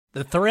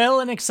The thrill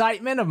and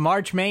excitement of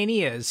March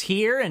Mania is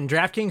here, and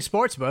DraftKings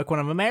Sportsbook, one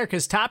of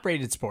America's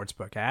top-rated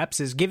sportsbook apps,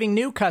 is giving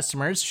new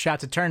customers a shot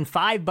to turn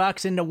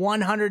 $5 into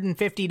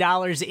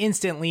 $150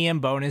 instantly in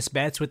bonus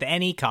bets with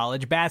any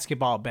college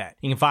basketball bet.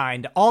 You can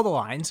find all the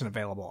lines and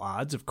available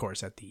odds, of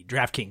course, at the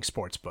DraftKings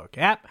Sportsbook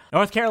app.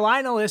 North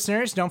Carolina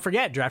listeners, don't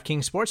forget,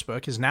 DraftKings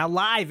Sportsbook is now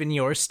live in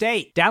your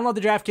state. Download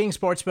the DraftKings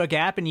Sportsbook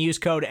app and use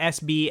code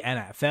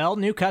SBNFL.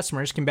 New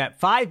customers can bet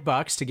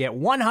 $5 to get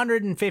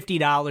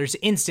 $150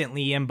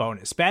 instantly in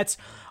bonus bets,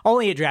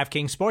 only at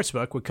DraftKings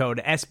Sportsbook with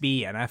code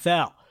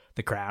SBNFL.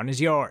 The crown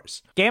is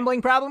yours.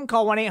 Gambling problem?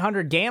 Call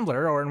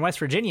 1-800-GAMBLER, or in West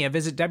Virginia,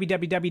 visit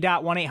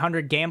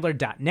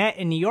www.1800gambler.net.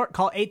 In New York,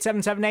 call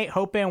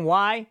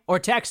 877-8-HOPE-NY or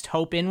text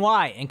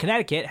HOPE-NY. In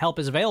Connecticut, help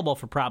is available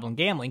for problem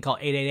gambling. Call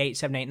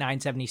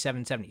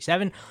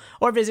 888-789-7777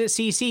 or visit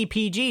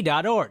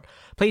ccpg.org.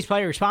 Please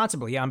play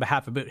responsibly on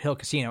behalf of Boot Hill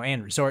Casino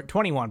and Resort.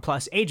 21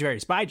 plus, age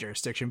varies by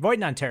jurisdiction. Void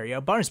in Ontario.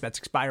 Bonus bets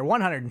expire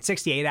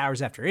 168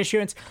 hours after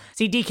issuance.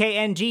 See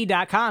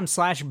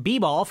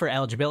dkng.com/bball for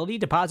eligibility,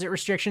 deposit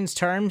restrictions,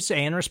 terms,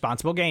 and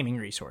responsible gaming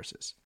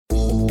resources.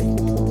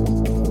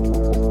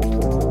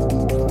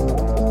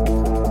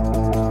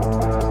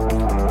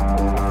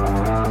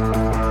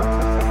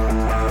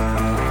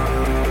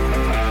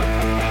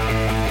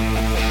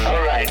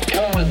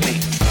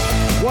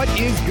 What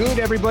is good,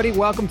 everybody?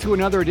 Welcome to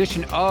another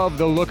edition of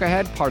The Look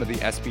Ahead, part of the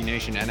SB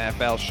Nation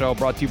NFL show,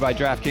 brought to you by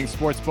DraftKings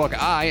Sportsbook.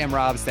 I am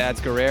Rob Stats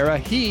Guerrera.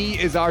 He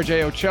is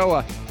RJ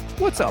Ochoa.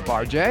 What's up,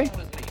 RJ?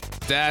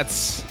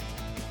 Stats,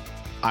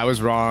 I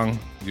was wrong.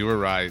 You were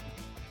right.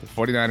 The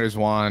 49ers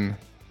won.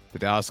 The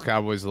Dallas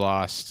Cowboys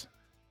lost.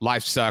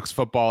 Life sucks.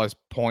 Football is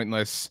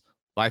pointless.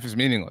 Life is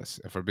meaningless,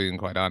 if we're being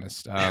quite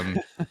honest.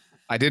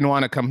 I didn't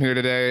want to come here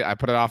today. I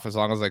put it off as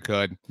long as I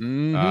could.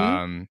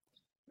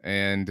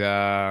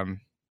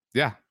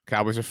 Yeah,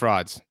 Cowboys are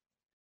frauds.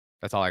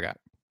 That's all I got.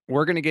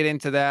 We're going to get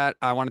into that.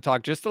 I want to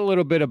talk just a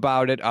little bit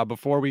about it.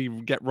 Before we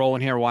get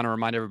rolling here, I want to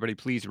remind everybody,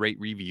 please rate,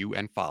 review,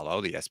 and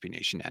follow the SB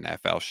Nation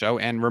NFL show.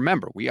 And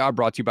remember, we are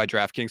brought to you by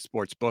DraftKings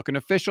Sportsbook, an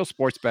official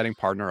sports betting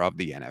partner of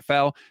the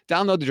NFL.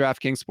 Download the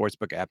DraftKings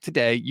Sportsbook app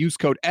today. Use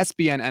code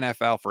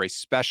SBNNFL for a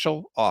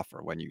special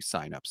offer when you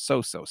sign up.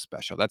 So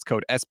special. That's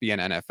code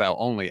SBNNFL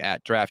only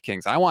at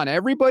DraftKings. I want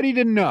everybody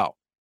to know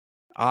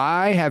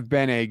I have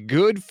been a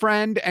good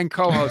friend and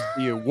co-host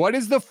to you. What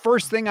is the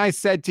first thing I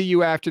said to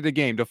you after the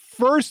game? The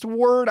first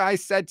word I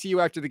said to you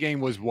after the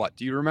game was what?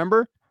 Do you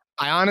remember?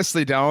 I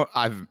honestly don't.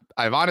 I've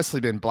honestly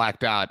been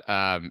blacked out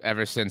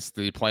ever since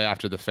the play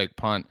after the fake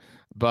punt.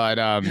 But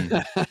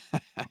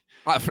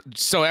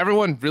so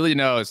everyone really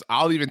knows,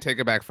 I'll even take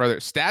it back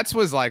further. Stats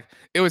was like,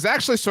 it was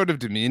actually sort of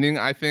demeaning,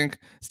 I think.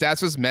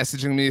 Stats was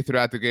messaging me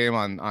throughout the game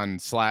on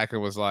Slack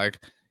and was like,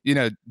 you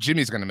know,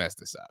 Jimmy's gonna mess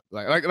this up.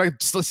 Like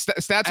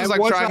Stats was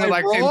like trying to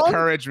like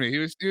encourage me. He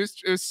was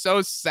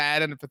so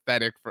sad and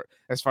pathetic for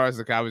as far as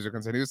the Cowboys are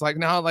concerned. He was like,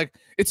 no, like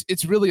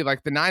it's really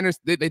like the Niners.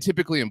 They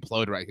typically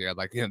implode right here.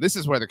 Like, you know, this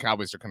is where the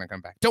Cowboys are gonna come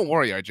back. Don't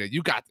worry, RJ,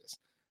 you got this.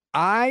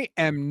 I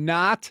am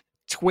not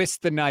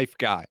twist the knife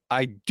guy.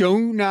 I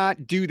do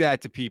not do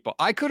that to people.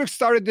 I could have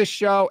started this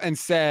show and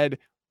said,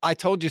 I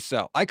told you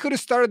so. I could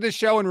have started this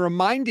show and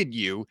reminded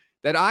you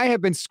that I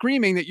have been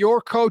screaming that your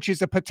coach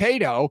is a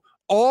potato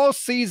all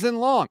season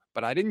long,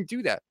 but I didn't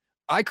do that.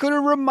 I could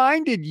have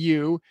reminded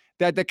you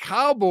that the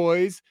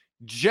Cowboys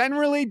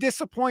generally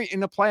disappoint in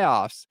the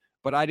playoffs,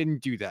 but I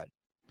didn't do that.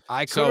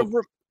 I could have.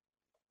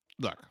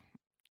 Look,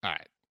 all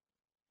right.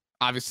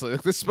 Obviously,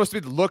 this is supposed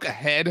to be the look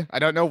ahead. I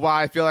don't know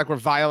why I feel like we're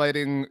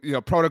violating,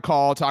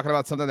 protocol, talking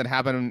about something that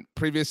happened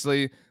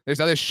previously. There's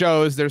other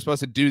shows that are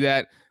supposed to do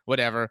that,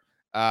 whatever.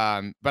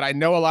 But I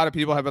know a lot of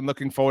people have been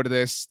looking forward to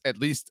this, at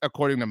least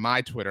according to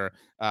my Twitter,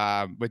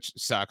 which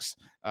sucks.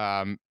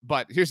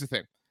 But here's the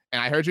thing,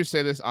 and I heard you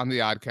say this on the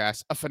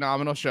Oddcast, a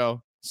phenomenal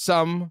show.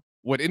 Some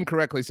would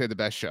incorrectly say the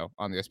best show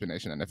on the SB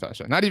Nation NFL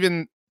show. Not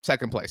even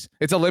second place.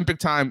 It's Olympic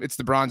time. It's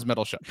the bronze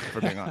medal show, for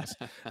being honest.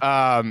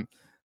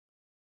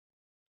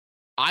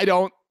 I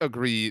don't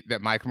agree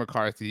that Mike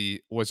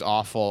McCarthy was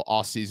awful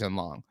all season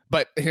long.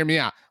 But hear me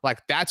out.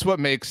 Like, that's what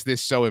makes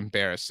this so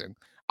embarrassing.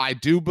 I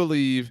do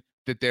believe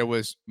that there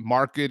was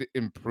marked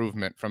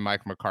improvement from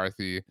Mike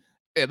McCarthy,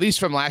 at least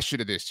from last year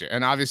to this year.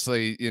 And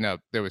obviously,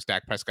 there was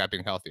Dak Prescott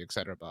being healthy, et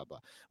cetera, blah, blah.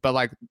 But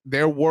like,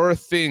 there were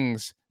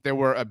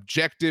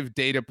objective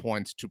data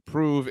points to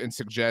prove and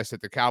suggest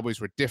that the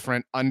Cowboys were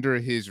different under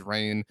his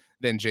reign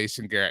than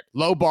Jason Garrett.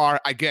 Low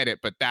bar, I get it,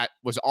 but that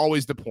was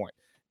always the point.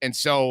 And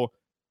so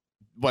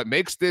what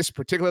makes this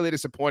particularly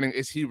disappointing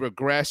is he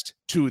regressed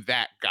to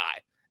that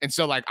guy. And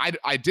so, like,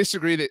 I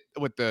disagree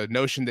with the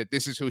notion that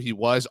this is who he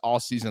was all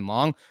season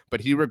long,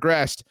 but he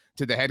regressed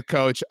to the head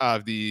coach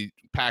of the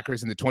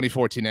Packers in the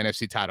 2014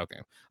 NFC title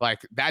game. Like,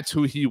 that's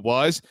who he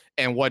was.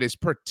 And what is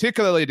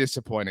particularly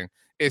disappointing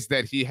is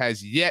that he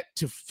has yet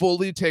to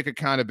fully take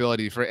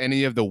accountability for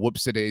any of the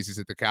whoopsie-daisies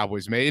that the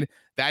Cowboys made.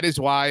 That is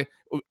why,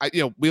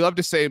 we love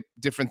to say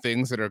different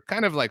things that are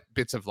kind of like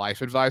bits of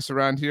life advice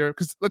around here.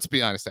 Because let's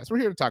be honest, we're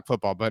here to talk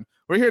football, but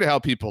we're here to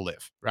help people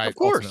live, right? Of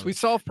course, Ultimately. we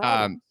solve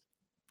problems.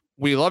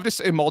 we love to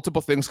say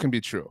multiple things can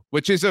be true,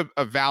 which is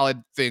a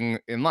valid thing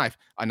in life.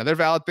 Another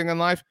valid thing in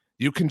life,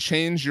 you can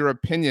change your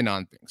opinion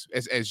on things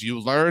as you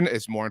learn,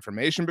 as more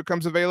information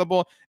becomes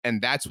available.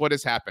 And that's what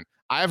has happened.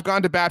 I have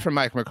gone to bat for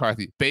Mike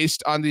McCarthy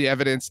based on the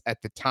evidence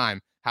at the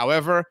time.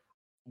 However,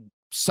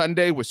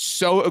 Sunday was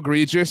so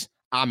egregious,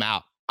 I'm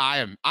out.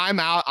 I'm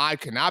out. I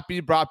cannot be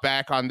brought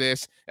back on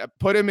this.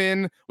 Put him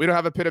in. We don't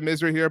have a pit of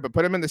misery here, but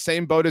put him in the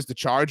same boat as the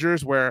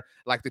Chargers, where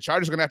like the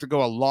Chargers are going to have to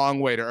go a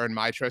long way to earn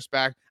my trust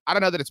back. I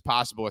don't know that it's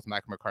possible with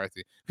Mike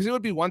McCarthy, because it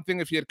would be one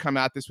thing if he had come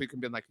out this week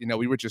and been like,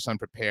 we were just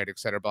unprepared, et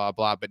cetera, blah,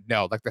 blah. But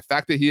no, like the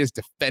fact that he has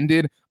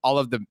defended all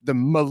of the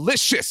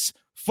malicious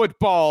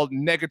football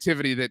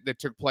negativity that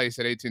took place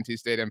at AT&T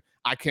Stadium,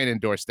 I can't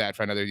endorse that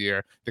for another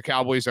year. The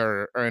Cowboys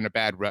are in a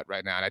bad rut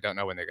right now, and I don't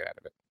know when they get out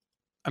of it.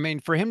 I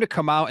mean, for him to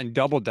come out and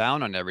double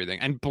down on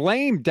everything and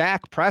blame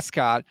Dak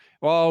Prescott.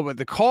 Well, but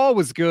the call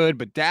was good,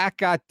 but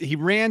he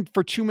ran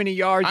for too many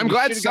yards. I'm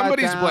glad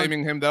somebody's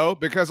blaming him, though,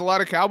 because a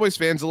lot of Cowboys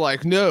fans are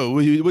like, no,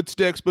 what's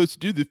Dak supposed to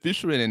do? The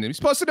fish ran in him. He's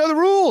supposed to know the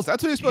rules.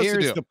 That's what he's supposed to do.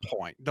 Here's the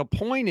point. The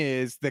point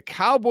is the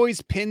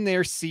Cowboys pinned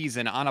their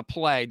season on a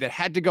play that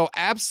had to go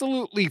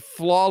absolutely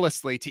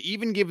flawlessly to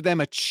even give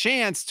them a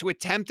chance to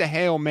attempt a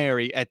Hail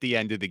Mary at the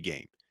end of the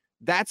game.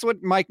 That's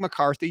what Mike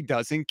McCarthy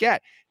doesn't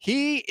get.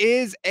 He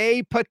is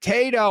a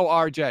potato,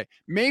 RJ.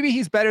 Maybe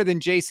he's better than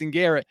Jason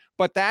Garrett,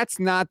 but that's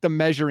not the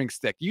measuring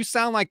stick. You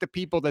sound like the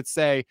people that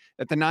say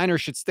that the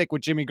Niners should stick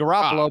with Jimmy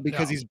Garoppolo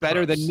because he's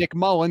better than Nick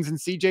Mullins and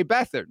CJ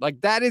Beathard.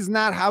 Like, that is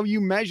not how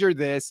you measure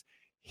this.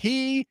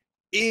 He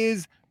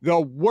is the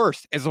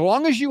worst. As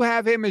long as you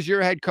have him as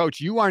your head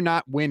coach, you are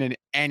not winning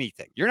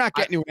anything. You're not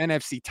getting to an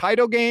NFC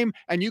title game,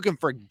 and you can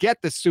forget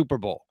the Super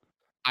Bowl.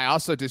 I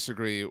also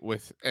disagree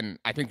with, and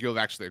I think you'll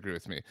actually agree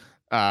with me,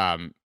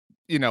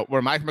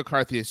 where Mike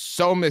McCarthy is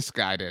so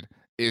misguided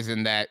is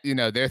in that,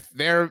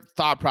 their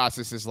thought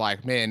process is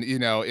like, man,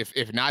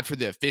 if not for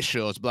the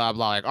officials, blah,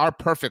 blah, like our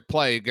perfect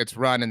play gets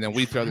run and then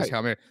we throw this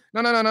Hail Mary.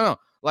 No.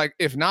 Like,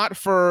 if not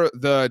for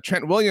the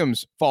Trent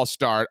Williams false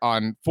start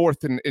on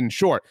 4th and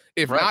short,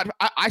 not,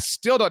 I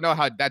still don't know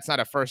how that's not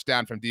a first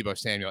down from Deebo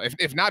Samuel.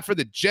 If not for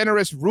the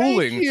generous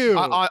ruling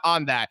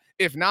on that,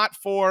 if not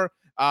for,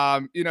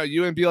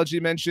 you and BLG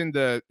mentioned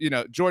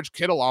George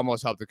Kittle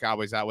almost helped the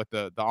Cowboys out with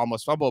the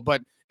almost fumble.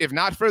 But if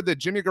not for the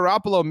Jimmy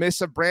Garoppolo miss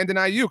of Brandon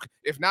Ayuk,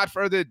 if not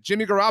for the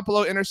Jimmy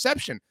Garoppolo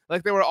interception,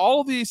 like there were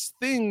all these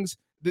things,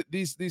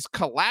 these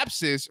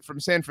collapses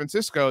from San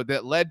Francisco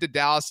that led to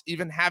Dallas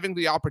even having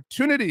the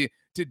opportunity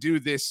to do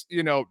this,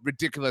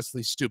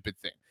 ridiculously stupid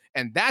thing.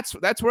 And that's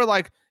where,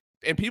 like,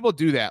 and people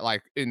do that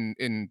like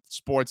in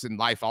sports and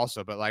life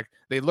also, but like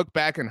they look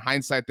back in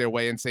hindsight their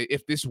way and say,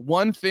 if this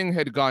one thing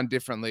had gone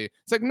differently,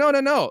 it's like,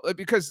 no,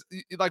 because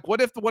like,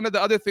 what if one of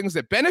the other things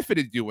that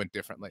benefited you went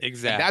differently?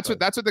 Exactly. And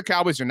that's what the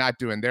Cowboys are not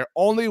doing. They're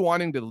only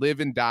wanting to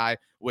live and die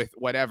with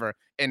whatever.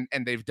 And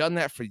they've done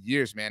that for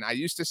years, man. I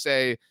used to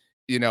say,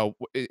 in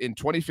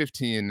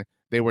 2015,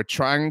 they were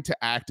trying to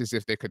act as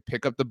if they could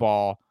pick up the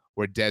ball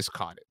where Dez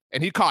caught it.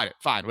 And he caught it,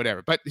 fine,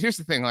 whatever. But here's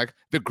the thing, like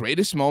the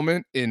greatest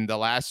moment in the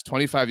last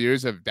 25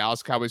 years of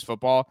Dallas Cowboys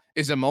football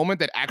is a moment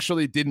that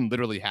actually didn't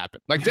literally happen.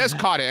 Like Dez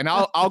caught it, and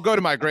I'll go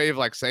to my grave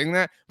like saying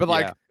that. But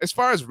like as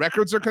far as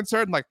records are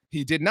concerned, like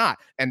he did not.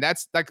 And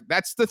that's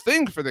the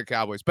thing for the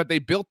Cowboys. But they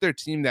built their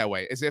team that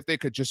way, as if they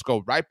could just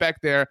go right back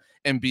there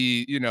and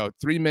be,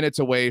 3 minutes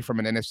away from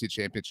an NFC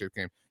championship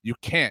game. You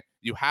can't.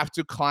 You have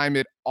to climb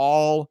it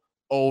all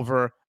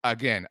over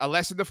again. A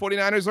lesson the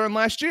 49ers learned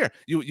last year.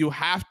 You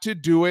have to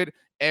do it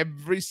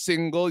every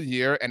single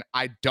year, and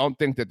I don't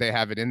think that they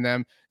have it in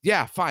them.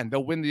 Yeah, fine,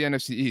 they'll win the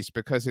NFC East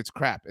because it's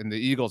crap, and the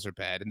Eagles are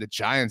bad, and the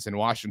Giants in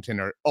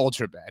Washington are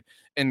ultra bad.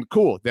 And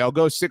cool, they'll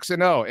go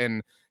 6-0,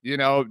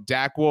 and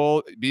Dak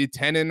will be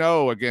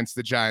 10-0 against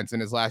the Giants in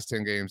his last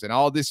 10 games, and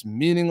all this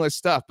meaningless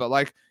stuff. But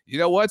like, you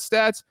know what,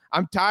 Stats?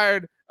 I'm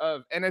tired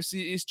of NFC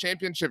East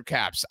championship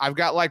caps. I've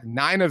got like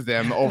 9 of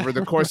them over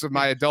the course of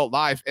my adult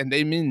life, and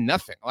they mean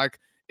nothing. Like,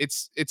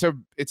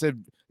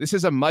 this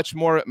is a much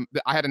more,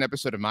 I had an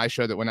episode of my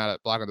show that went out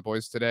at Block on the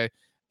Boys today.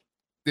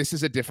 This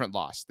is a different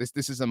loss.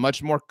 This is a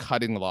much more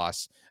cutting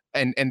loss.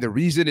 And the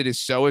reason it is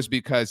so is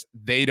because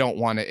they don't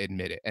want to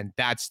admit it. And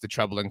that's the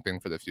troubling thing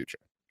for the future.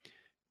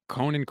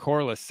 Conan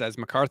Corliss says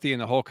McCarthy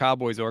and the whole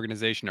Cowboys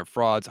organization are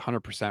frauds.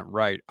 100%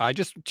 right.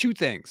 Two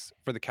things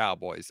for the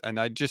Cowboys. And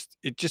it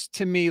just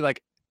to me,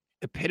 like,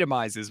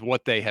 epitomizes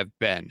what they have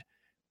been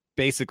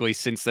basically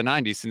since the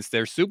 90s, since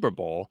their Super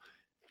Bowl,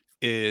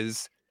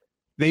 is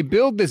they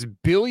build this $1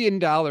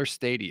 billion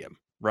stadium,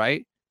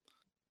 right?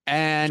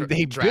 And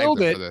they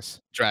build it.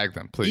 Drag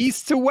them, please.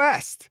 East to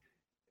west.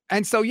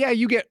 And so, yeah,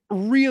 you get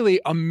really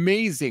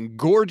amazing,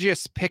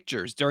 gorgeous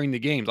pictures during the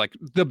games. Like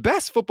the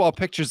best football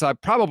pictures I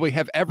probably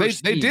have ever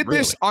seen. They did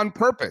this on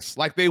purpose.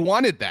 Like they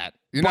wanted that.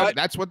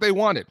 That's what they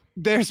wanted.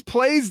 There's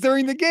plays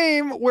during the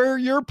game where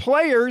your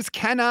players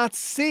cannot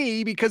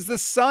see because the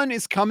sun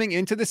is coming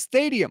into the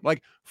stadium.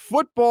 Like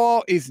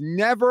football is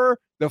never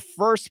the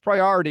first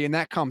priority. And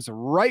that comes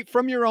right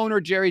from your owner,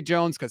 Jerry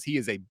Jones, because he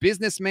is a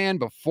businessman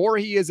before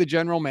he is a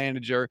general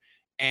manager.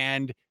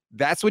 And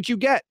That's what you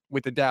get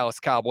with the Dallas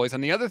Cowboys.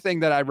 And the other thing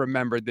that I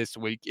remembered this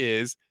week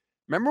is,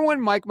 remember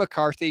when Mike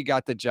McCarthy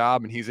got the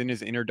job and he's in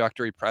his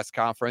introductory press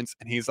conference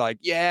and he's like,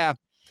 yeah,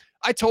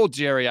 I told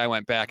Jerry I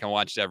went back and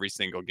watched every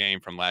single game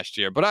from last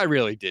year, but I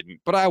really didn't.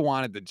 But I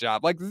wanted the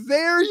job. Like,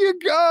 there you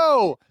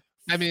go.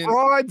 I mean,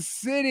 Fraud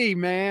City,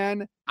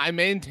 man. I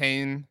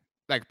maintain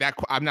like that.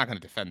 I'm not going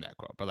to defend that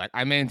quote, but like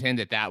I maintain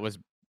that was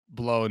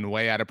blown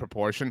way out of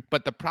proportion.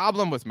 But the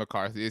problem with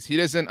McCarthy is he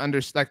doesn't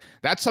understand. Like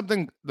that's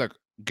something. Look,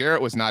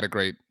 Garrett was not a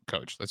great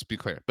coach. Let's be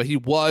clear, but he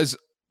was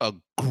a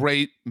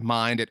great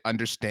mind at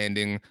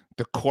understanding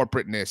the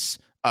corporateness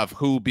of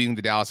who being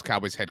the Dallas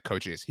Cowboys head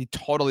coach is. He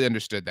totally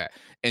understood that.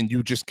 And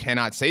you just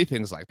cannot say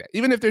things like that,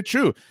 even if they're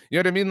true. You know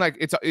what I mean? Like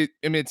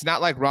it's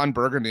not like Ron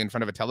Burgundy in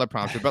front of a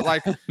teleprompter, but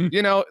like,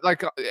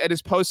 like at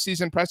his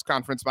postseason press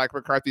conference, Mike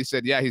McCarthy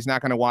said, yeah, he's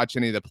not going to watch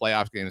any of the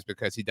playoff games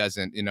because he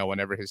doesn't,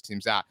 whenever his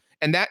team's out.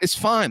 And that is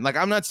fine. Like,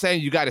 I'm not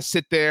saying you got to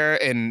sit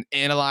there and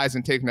analyze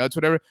and take notes,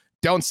 whatever.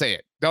 Don't say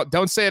it.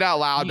 Don't say it out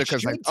loud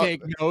because like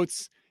take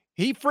notes.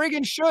 He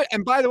friggin' should.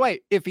 And by the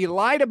way, if he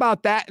lied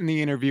about that in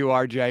the interview,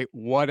 RJ,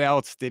 what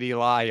else did he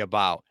lie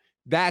about?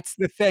 That's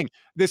the thing.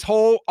 This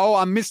whole,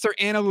 I'm Mr.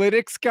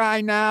 Analytics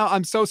guy now.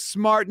 I'm so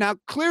smart. Now,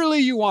 clearly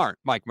you aren't,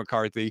 Mike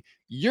McCarthy.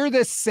 You're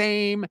the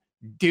same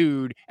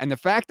dude. And the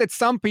fact that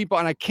some people,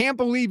 and I can't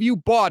believe you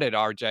bought it,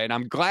 RJ, and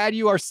I'm glad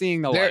you are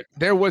seeing the light.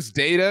 There was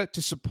data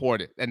to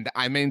support it. And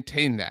I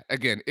maintain that.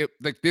 Again,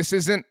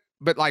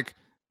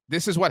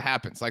 this is what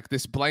happens. Like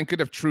this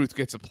blanket of truth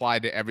gets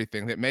applied to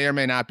everything that may or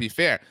may not be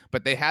fair,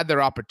 but they had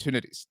their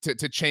opportunities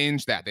to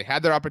change that. They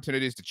had their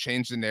opportunities to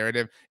change the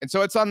narrative. And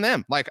so it's on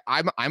them. Like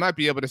I might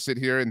be able to sit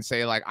here and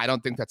say like, I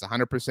don't think that's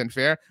 100%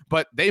 fair,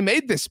 but they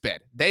made this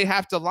bet. They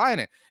have to line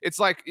it. It's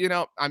like,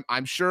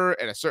 I'm sure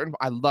at a certain,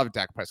 I love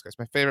Dak Prescott. It's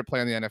my favorite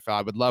player in the NFL.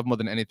 I would love more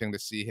than anything to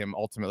see him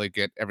ultimately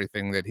get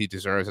everything that he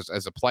deserves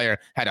as a player.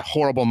 Had a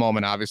horrible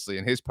moment, obviously,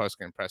 in his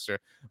postgame presser,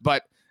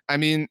 but I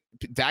mean,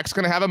 Dak's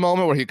going to have a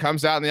moment where he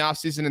comes out in the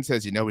offseason and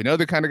says, we know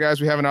the kind of guys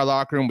we have in our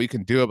locker room. We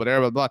can do it, blah,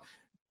 blah, blah.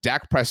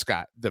 Dak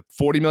Prescott, the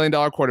 $40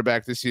 million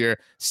quarterback this year,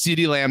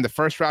 CeeDee Lamb, the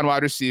first-round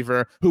wide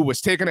receiver, who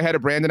was taken ahead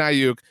of Brandon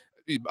Ayuk,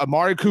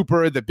 Amari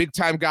Cooper, the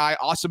big-time guy,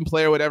 awesome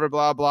player, whatever,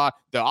 blah, blah.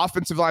 The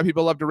offensive line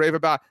people love to rave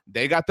about.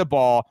 They got the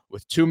ball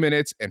with 2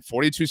 minutes and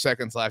 42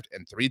 seconds left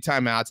and 3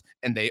 timeouts,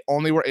 and they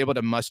only were able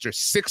to muster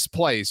 6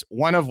 plays,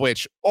 one of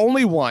which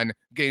only one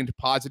gained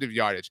positive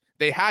yardage.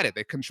 They had it.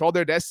 They controlled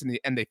their destiny,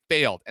 and they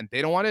failed, and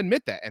they don't want to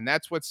admit that, and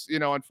that's what's,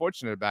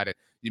 unfortunate about it.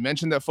 You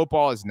mentioned that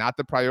football is not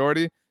the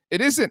priority. It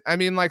isn't. I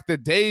mean, like the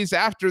days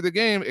after the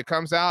game, it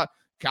comes out,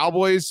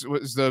 Cowboys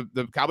was the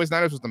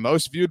Cowboys-Niners was the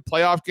most viewed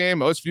playoff game,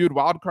 most viewed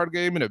wild card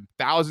game in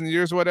 1,000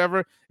 years or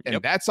whatever.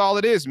 And That's all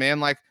it is, man.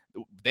 Like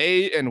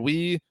they and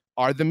we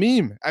are the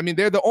meme. I mean,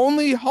 they're the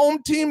only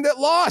home team that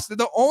lost. They're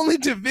the only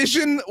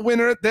division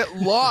winner that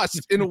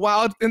lost in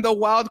the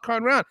wild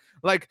card round.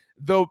 Like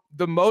the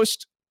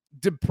most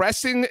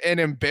depressing and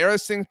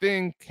embarrassing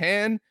thing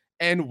can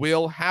and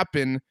will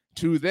happen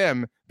to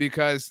them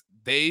because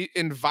they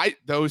invite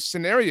those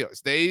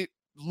scenarios. They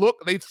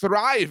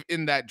thrive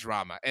in that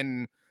drama.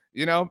 And,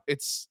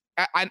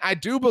 I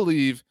do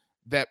believe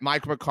that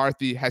Mike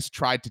McCarthy has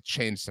tried to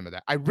change some of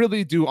that. I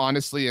really do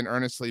honestly and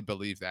earnestly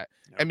believe that.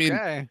 Okay. I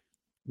mean,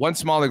 one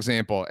small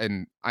example,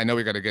 and I know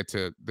we got to get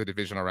to the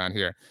divisional round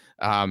here.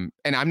 And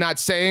I'm not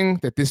saying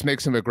that this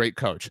makes him a great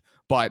coach,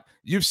 but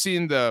you've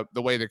seen the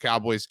way the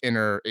Cowboys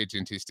enter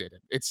AT&T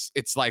Stadium.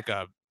 It's like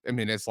a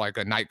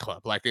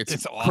nightclub. Like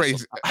it's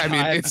crazy. Awesome. I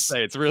mean,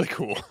 it's really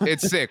cool.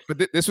 It's sick.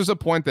 But this was a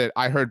point that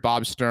I heard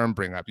Bob Stern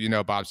bring up. You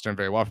know Bob Stern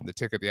very well from the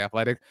Ticket, The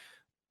Athletic.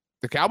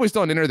 The Cowboys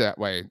don't enter that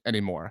way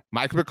anymore.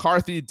 Mike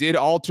McCarthy did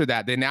alter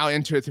that. They now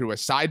enter through a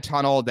side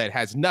tunnel that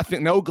has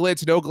nothing, no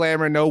glitz, no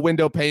glamour, no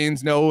window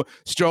panes, no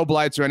strobe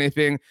lights or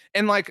anything.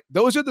 And like,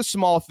 those are the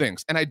small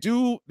things. And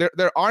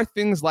there are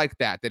things like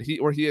that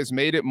he has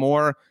made it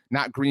more,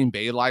 not Green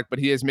Bay-like, but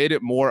he has made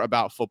it more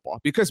about football.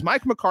 Because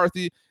Mike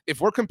McCarthy,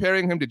 if we're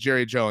comparing him to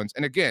Jerry Jones,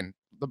 and again,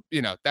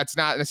 that's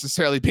not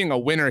necessarily being a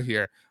winner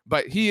here,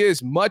 but he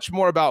is much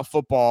more about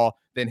football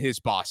than his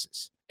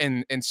bosses.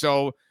 And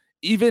so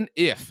even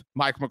if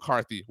Mike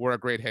McCarthy were a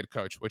great head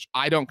coach, which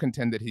I don't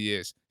contend that he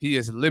is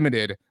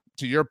limited,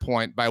 to your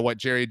point, by what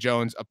Jerry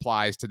Jones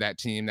applies to that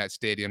team, that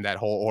stadium, that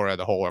whole aura,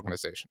 the whole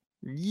organization.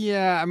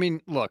 Yeah, I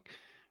mean, look,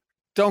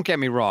 don't get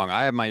me wrong.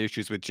 I have my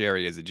issues with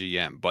Jerry as a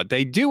GM, but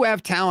they do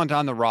have talent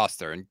on the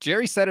roster. And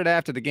Jerry said it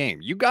after the game.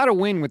 You got to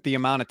win with the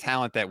amount of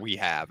talent that we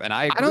have. And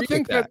I don't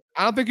think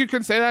you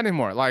can say that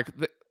anymore. Like,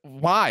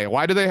 why?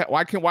 Why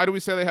do we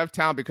say they have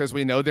talent? Because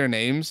we know their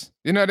names.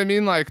 You know what I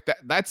mean? Like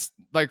that's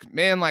like,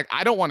 man, like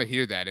I don't want to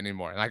hear that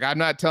anymore. Like I'm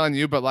not telling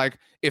you, but like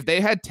if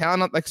they had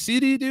talent like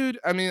CeeDee, dude,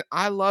 I mean,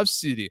 I love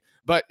CeeDee,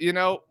 but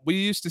we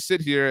used to sit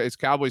here as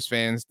Cowboys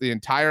fans the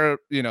entire,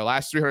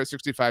 last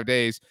 365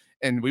 days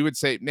and we would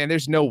say, man,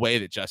 there's no way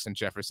that Justin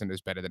Jefferson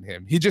is better than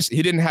him. He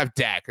didn't have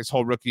Dak his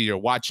whole rookie year.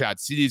 Watch out.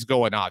 CD's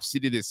going off.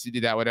 CD this, CD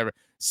that, whatever.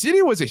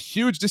 CD was a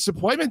huge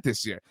disappointment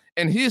this year,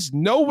 and he is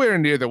nowhere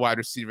near the wide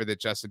receiver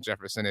that Justin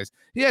Jefferson is.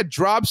 He had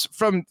drops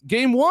from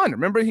game one.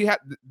 Remember,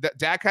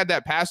 Dak had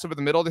that pass over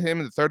the middle to him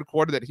in the third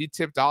quarter that he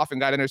tipped off and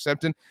got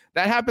intercepted.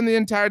 That happened the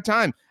entire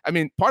time. I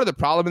mean, part of the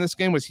problem in this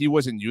game was he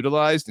wasn't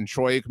utilized, and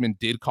Troy Aikman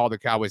did call the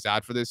Cowboys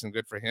out for this, and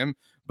good for him.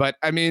 But,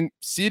 I mean,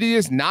 CD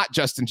is not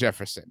Justin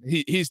Jefferson.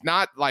 He's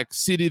not like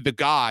CD the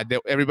God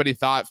that everybody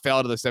thought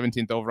fell to the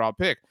 17th overall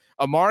pick.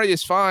 Amari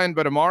is fine,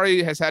 but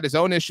Amari has had his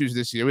own issues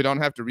this year. We don't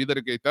have to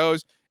relitigate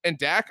those. And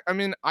Dak, I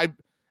mean, I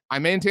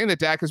maintain that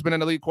Dak has been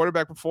an elite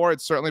quarterback before.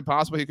 It's certainly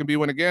possible he can be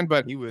one again,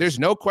 but there's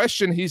no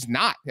question he's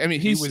not. I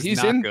mean,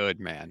 he's not good,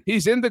 man.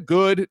 He's in the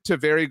good to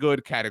very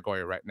good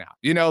category right now.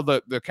 You know,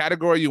 the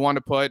category you want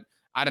to put,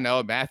 I don't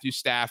know, Matthew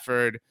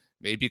Stafford,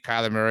 maybe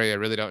Kyler Murray. I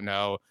really don't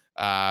know.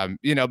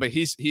 But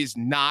he's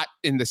not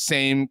in the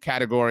same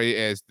category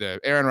as the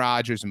Aaron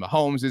Rodgers and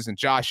Mahomeses and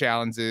Josh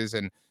Allen's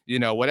and,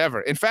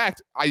 whatever. In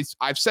fact,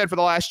 I've said for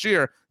the last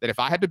year that if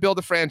I had to build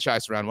a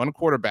franchise around one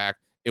quarterback,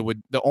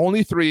 the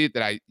only three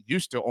that I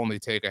used to only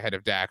take ahead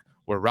of Dak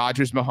were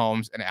Rodgers,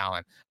 Mahomes, and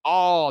Allen.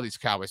 All these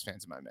Cowboys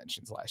fans in my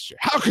mentions last year.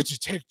 How could you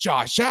take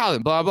Josh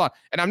Allen? Blah, blah.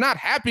 And I'm not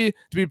happy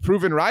to be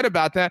proven right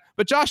about that,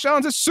 but Josh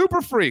Allen's a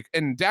super freak,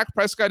 and Dak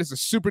Prescott is a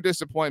super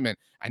disappointment.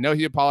 I know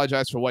he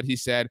apologized for what he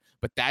said,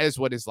 but that is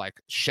what is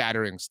like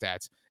shattering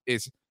stats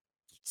is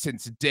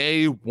since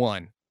day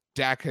one,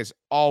 Dak has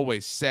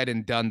always said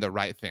and done the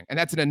right thing. And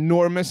that's an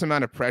enormous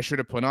amount of pressure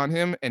to put on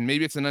him. And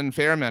maybe it's an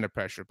unfair amount of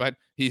pressure, but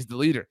he's the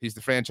leader. He's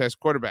the franchise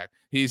quarterback.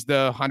 He's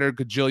the $100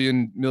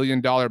 gajillion million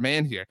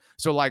man here.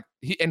 So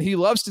he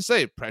loves to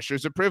say pressure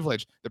is a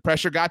privilege. The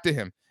pressure got to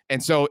him.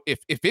 And so if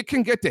it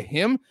can get to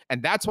him,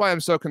 and that's why I'm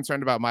so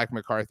concerned about Mike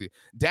McCarthy,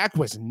 Dak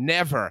was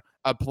never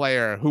a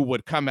player who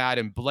would come out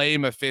and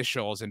blame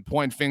officials and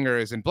point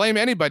fingers and blame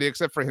anybody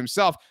except for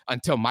himself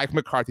until Mike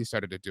McCarthy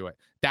started to do it.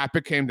 That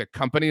became the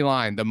company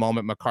line the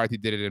moment McCarthy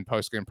did it in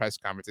post-game press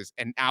conferences.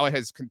 And now it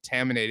has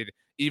contaminated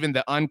even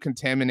the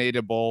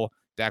uncontaminatable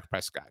Dak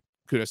Prescott.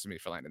 Kudos to me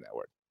for landing that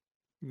word.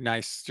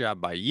 Nice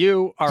job by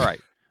you. All right.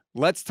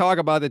 Let's talk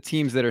about the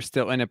teams that are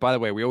still in it. By the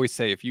way, we always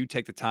say if you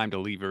take the time to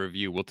leave a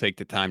review, we'll take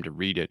the time to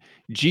read it.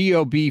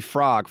 GOB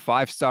Frog,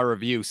 5-star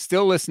review,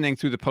 still listening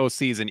through the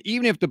postseason.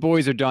 Even if the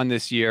boys are done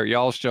this year,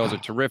 y'all's shows are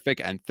terrific,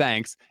 and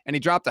thanks. And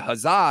he dropped a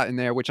huzzah in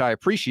there, which I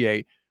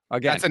appreciate.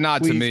 Again, that's a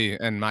nod to me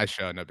and my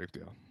show. No big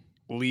deal.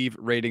 Leave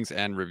ratings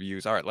and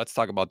reviews. All right, let's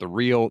talk about the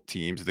real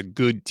teams, the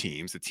good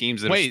teams, the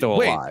teams that are still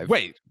alive.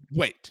 Wait,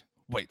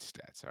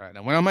 stats. All right, I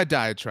went on my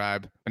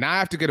diatribe, but now I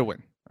have to get a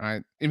win. All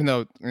right, even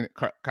though it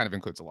kind of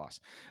includes a loss.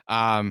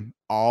 I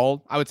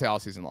would say all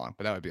season long,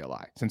 but that would be a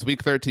lie. Since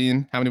week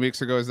 13, how many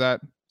weeks ago is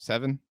that?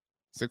 7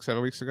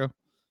 weeks ago?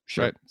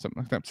 Sure. Right?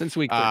 Something like that. Since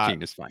week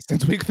 13 is fine.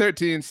 Since week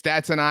 13,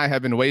 Stats and I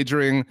have been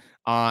wagering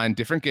on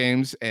different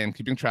games and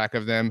keeping track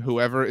of them.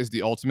 Whoever is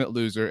the ultimate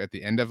loser at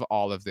the end of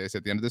all of this,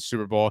 at the end of the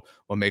Super Bowl,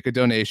 will make a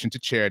donation to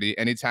charity.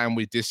 Anytime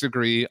we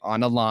disagree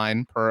on a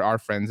line per our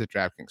friends at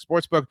DraftKings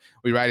Sportsbook,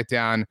 we write it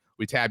down,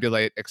 we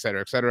tabulate, et cetera,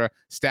 et cetera.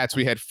 Stats,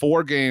 we had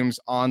 4 games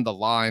on the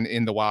line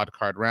in the wild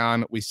card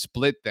round. We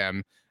split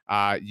them.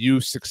 You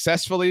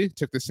successfully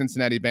took the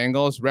Cincinnati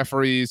Bengals.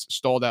 Referees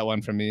stole that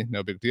one from me.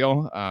 No big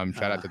deal.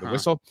 Shout out to the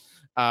whistle.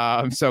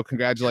 So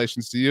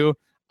congratulations to you.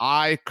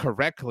 I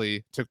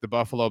correctly took the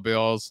Buffalo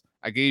Bills.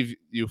 I gave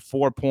you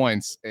 4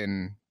 points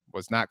and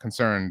was not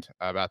concerned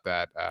about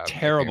that.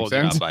 Terrible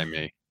job by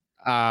me.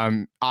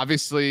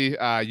 Obviously,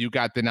 you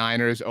got the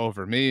Niners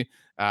over me.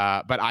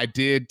 But I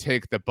did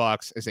take the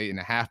Bucks as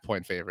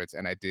 8.5-point favorites,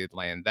 and I did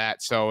land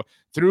that. So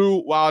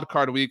through wild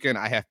card weekend,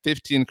 I have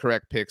 15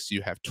 correct picks.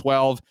 You have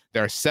 12.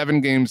 There are 7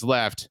 games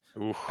left.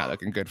 Oof. Not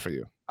looking good for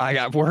you. I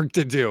got work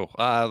to do.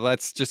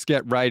 Let's just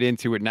get right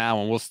into it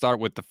now, and we'll start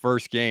with the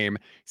first game.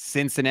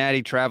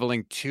 Cincinnati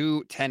traveling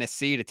to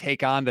Tennessee to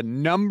take on the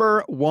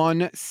number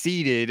 1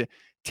 seeded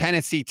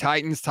Tennessee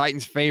Titans.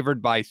 Titans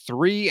favored by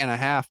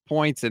 3.5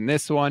 points in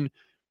this one.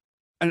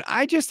 And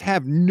I just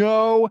have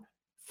no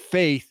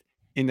faith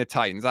in the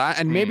Titans.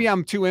 Maybe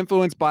I'm too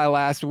influenced by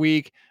last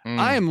week.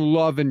 I am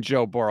loving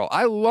Joe Burrow.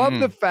 I love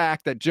the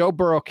fact that Joe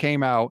Burrow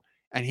came out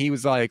and he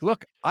was like,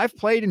 look, I've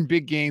played in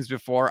big games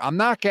before. I'm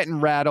not getting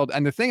rattled.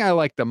 And the thing I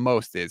like the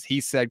most is he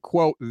said,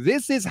 quote,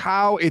 this is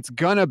how it's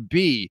gonna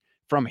be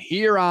from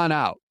here on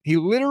out. He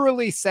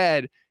literally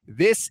said,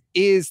 this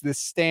is the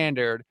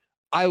standard.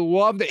 I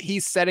love that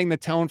he's setting the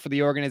tone for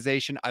the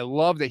organization. I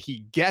love that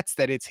he gets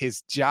that it's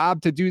his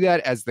job to do that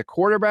as the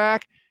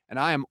quarterback. And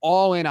I am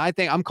all in. I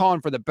think I'm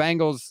calling for the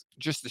Bengals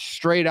just a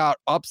straight out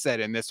upset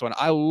in this one.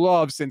 I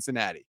love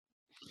Cincinnati.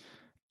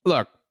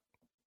 Look,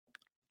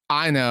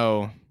 I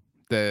know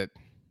that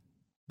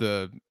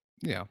the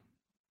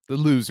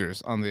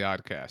losers on the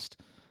Oddcast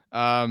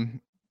are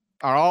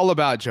all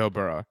about Joe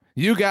Burrow.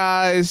 You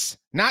guys,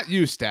 not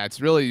you,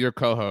 Stats, really your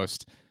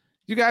co-host,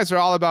 You guys are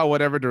all about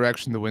whatever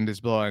direction the wind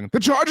is blowing. The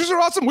Chargers are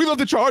awesome. We love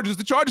the Chargers.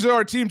 The Chargers are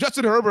our team.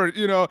 Justin Herbert,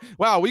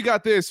 wow, we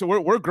got this. So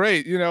we're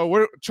great.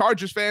 We're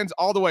Chargers fans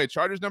all the way.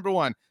 Chargers number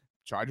one.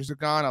 Chargers are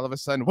gone. All of a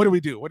sudden, what do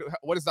we do?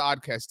 What does the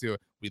Oddcast do?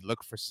 We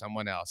look for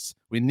someone else.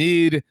 We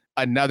need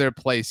another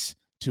place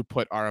to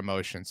put our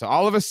emotion. So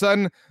all of a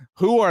sudden,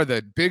 who are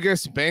the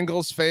biggest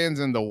Bengals fans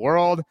in the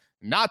world?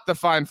 Not the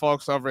fine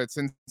folks over at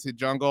Cincy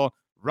Jungle.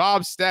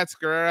 Rob Stats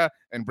Guerrera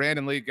and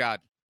Brandon Lee got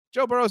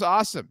Joe Burrow's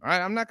awesome. All right.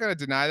 I'm not going to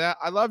deny that.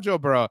 I love Joe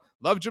Burrow.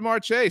 Love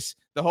Jamar Chase.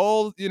 The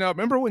whole,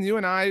 remember when you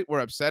and I were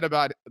upset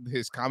about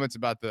his comments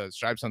about the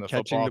stripes on the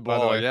Catching football?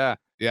 the ball, yeah.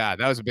 Yeah,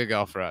 that was a big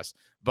L for us.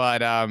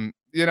 But,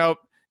 you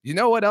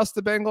know what else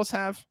the Bengals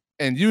have?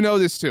 And you know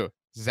this too.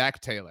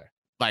 Zach Taylor.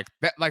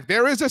 Like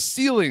there is a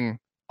ceiling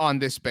on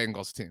this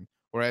Bengals team.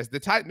 Whereas the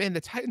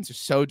Titans are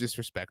so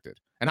disrespected.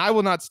 And I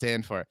will not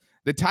stand for it.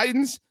 The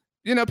Titans,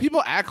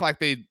 people act like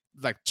they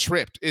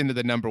tripped into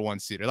the number one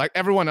seed, or like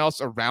everyone else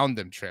around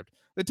them tripped.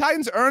 The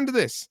Titans earned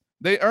this.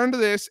 They earned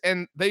this,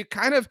 and they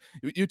kind of,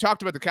 you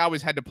talked about the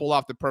Cowboys had to pull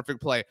off the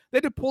perfect play. They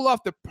had to pull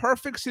off the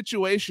perfect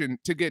situation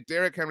to get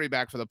Derrick Henry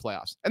back for the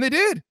playoffs. And they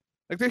did.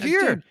 Like, they're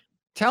here. Dude,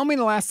 tell me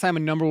the last time a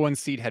number one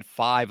seed had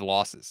 5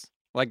 losses.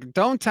 Like,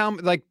 don't tell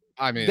me,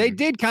 I mean, they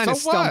did kind of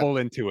stumble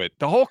into it.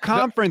 The whole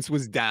conference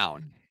was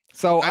down.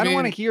 So I don't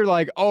want to hear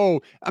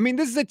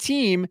this is a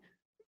team.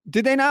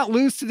 Did they not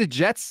lose to the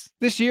Jets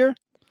this year?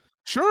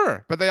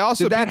 Sure, but they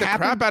also beat the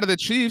crap out of the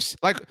Chiefs.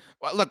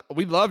 Look,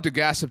 we love to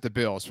gas up the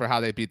Bills for how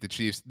they beat the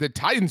Chiefs. The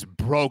Titans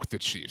broke the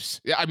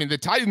Chiefs. Yeah, the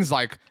Titans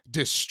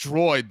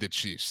destroyed the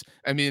Chiefs.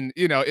 In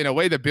a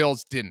way the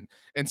Bills didn't.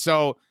 And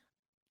so,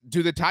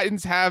 do the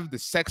Titans have the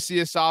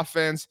sexiest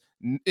offense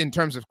in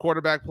terms of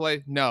quarterback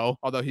play? No,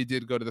 although he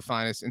did go to the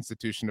finest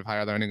institution of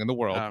higher learning in the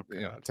world,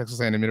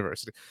 Texas A&M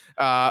University.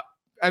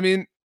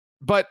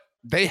 But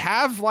they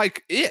have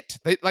they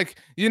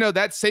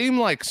that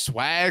same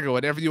swag or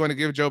whatever you want to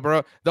give Joe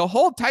Burrow. The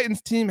whole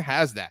Titans team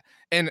has that.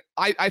 And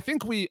I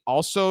think we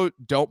also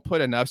don't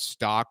put enough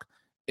stock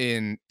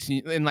in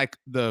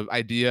the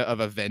idea of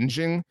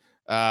avenging.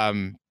 I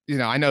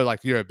know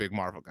you're a big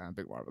Marvel guy,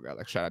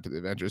 shout out to the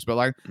Avengers,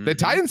 but the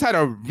Titans had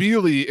a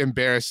really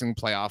embarrassing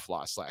playoff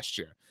loss last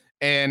year.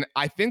 And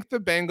I think the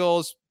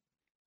Bengals,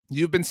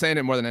 you've been saying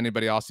it more than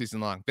anybody all season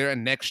long. They're a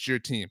next year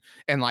team,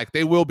 and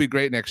they will be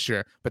great next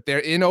year, but they're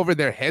in over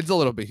their heads a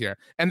little bit here.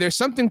 And there's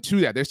something to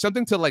that. There's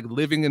something to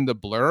living in the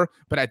blur,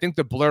 but I think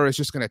the blur is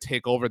just going to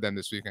take over them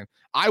this weekend.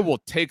 I will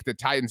take the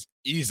Titans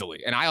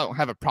easily, and I don't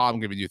have a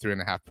problem giving you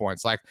 3.5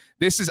 points. I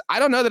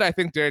don't know that I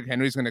think Derrick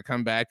Henry's going to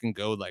come back and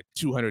go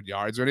 200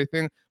 yards or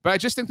anything, but I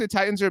just think the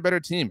Titans are a better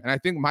team. And I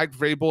think Mike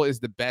Vrabel is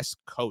the best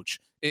coach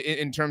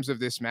in terms of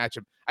this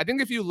matchup. I think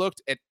if you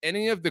looked at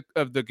any of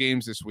the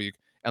games this week,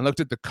 and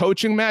looked at the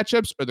coaching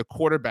matchups or the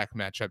quarterback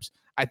matchups,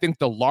 I think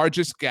the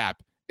largest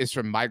gap is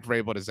from Mike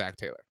Vrabel to Zach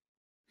Taylor.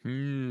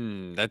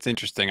 That's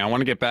interesting. I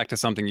want to get back to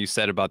something you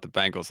said about the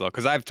Bengals, though,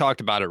 because I've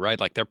talked about it, right?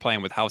 They're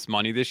playing with house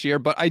money this year.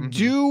 But I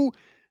do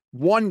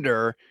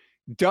wonder,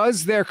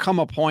 does there come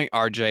a point,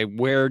 RJ,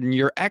 where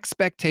your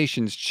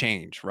expectations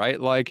change, right?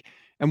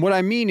 And what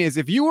I mean is,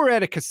 if you were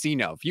at a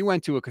casino, if you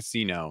went to a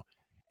casino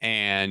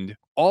and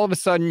all of a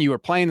sudden you were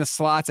playing the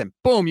slots and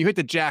boom, you hit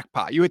the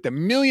jackpot. You hit the $1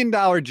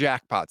 million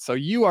jackpot. So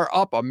you are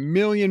up $1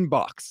 million.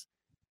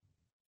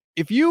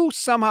 If you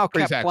somehow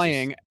kept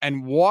playing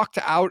and walked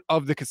out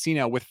of the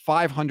casino with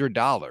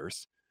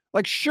 $500,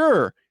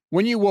 sure,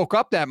 when you woke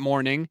up that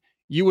morning,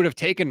 you would have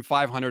taken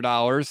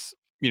 $500,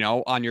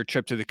 on your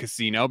trip to the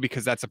casino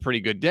because that's a pretty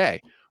good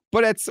day.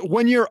 But it's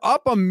when you're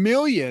up $1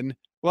 million,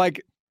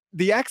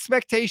 the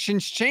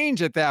expectations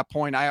change at that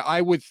point. I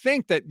would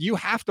think that you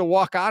have to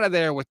walk out of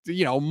there with,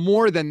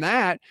 more than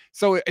that.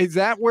 So is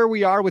that where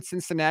we are with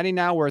Cincinnati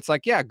now, where it's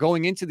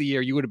going into the year,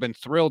 you would have been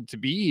thrilled to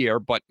be here,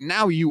 but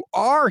now you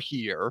are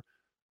here.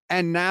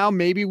 And now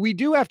maybe we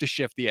do have to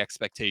shift the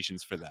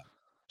expectations for them.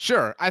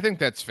 Sure. I think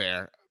that's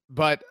fair.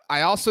 But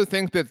I also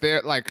think that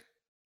they're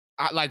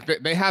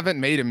they haven't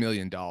made $1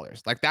 million.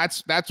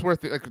 That's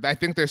worth it. I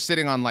think they're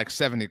sitting on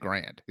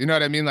 $70,000. You know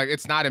what I mean?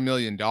 It's not $1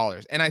 million.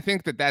 And I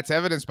think that that's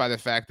evidenced by the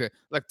fact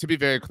that, to be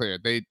very clear,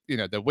 they,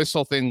 the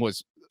whistle thing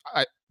was,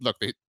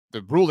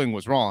 the ruling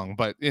was wrong,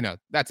 but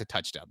that's a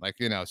touchdown.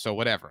 So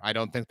whatever. I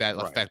don't think that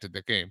affected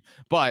the game.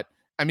 But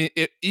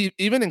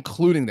even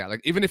including that,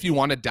 even if you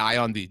want to die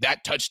on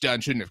that touchdown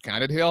shouldn't have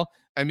counted, Hill,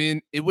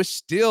 it was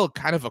still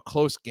kind of a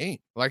close game.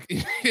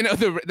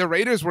 The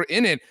Raiders were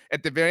in it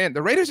at the very end.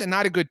 The Raiders are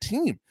not a good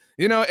team,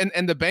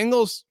 and the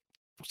Bengals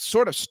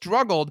sort of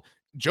struggled.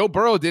 Joe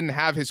Burrow didn't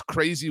have his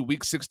crazy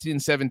week 16,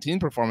 17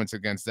 performance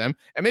against them.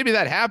 And maybe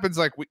that happens.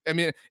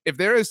 If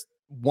there is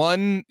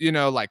one,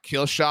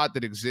 kill shot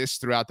that exists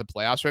throughout the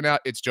playoffs right now,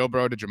 it's Joe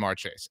Burrow to Jamar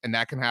Chase. And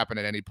that can happen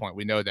at any point.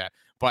 We know that.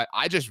 But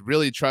I just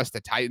really trust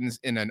the Titans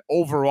in an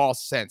overall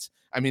sense.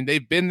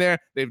 They've been there.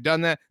 They've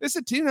done that. This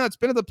is a team that's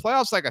been in the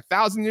playoffs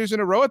 1,000 years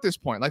in a row at this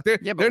point.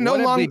 They're no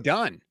longer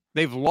done.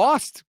 They've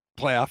lost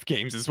playoff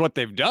games is what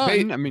they've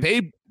done.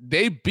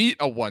 They beat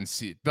a 1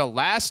 seed. The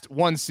last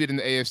 1 seed in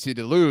the AFC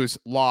to lose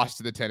lost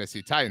to the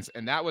Tennessee Titans,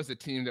 and that was the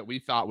team that we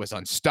thought was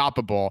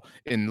unstoppable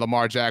in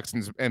Lamar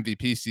Jackson's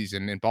MVP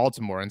season in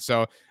Baltimore. And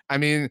so, I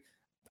mean,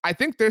 I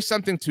think there's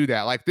something to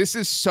that. Like, this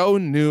is so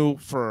new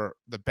for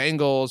the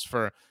Bengals,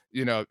 for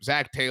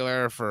Zach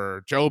Taylor,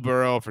 for Joe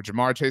Burrow, for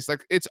Jamar Chase.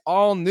 Like, it's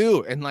all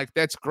new, and like,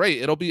 that's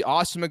great. It'll be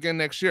awesome again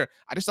next year.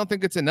 I just don't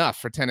think it's enough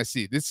for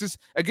Tennessee. This is,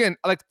 again,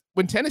 like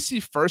when Tennessee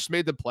first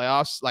made the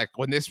playoffs, like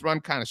when this run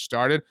kind of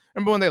started.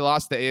 Remember when they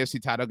lost the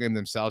AFC title game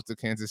themselves to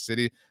Kansas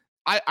City?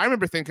 I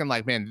remember thinking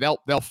like, man,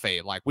 they'll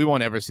fade. Like, we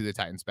won't ever see the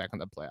Titans back in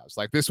the playoffs.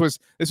 Like, this was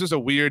a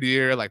weird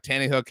year. Like,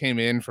 Tannehill came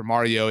in for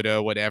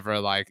Mariota, whatever.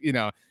 Like,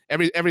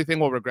 everything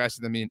will regress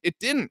to the mean. It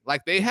didn't.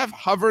 Like, they have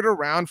hovered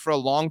around for a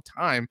long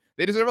time.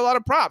 They deserve a lot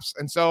of props.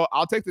 And so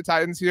I'll take the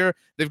Titans here.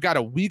 They've got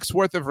a week's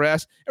worth of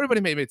rest.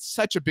 Everybody made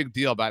such a big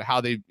deal about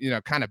how they,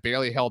 kind of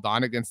barely held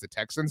on against the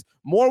Texans.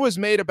 More was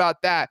made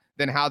about that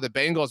than how the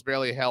Bengals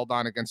barely held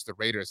on against the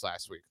Raiders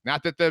last week.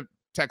 Not that the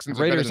Texans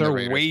Raiders are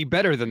way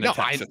better than the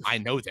Texans. I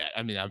know that.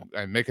 I mean,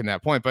 I'm making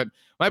that point, but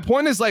my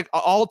point is like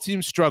all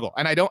teams struggle,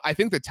 and I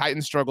think the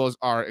Titans' struggles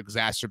are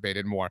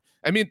exacerbated more.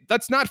 I mean,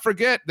 let's not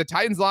forget the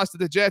Titans lost to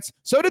the Jets.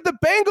 So did the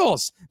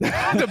Bengals. The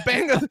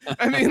Bengals.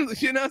 I mean,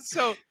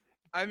 So,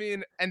 I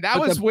mean, and that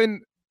was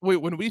when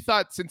we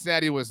thought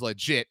Cincinnati was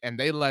legit, and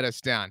they let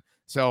us down.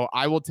 So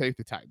I will take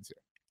the Titans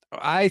here.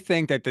 I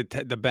think that the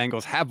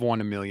Bengals have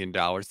won $1 million.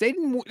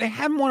 They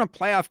haven't won a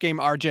playoff game,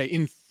 RJ,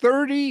 in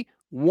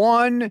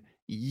 31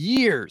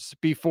 years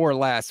before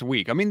last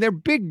week. I mean, their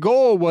big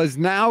goal was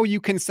now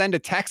you can send a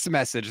text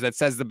message that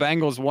says the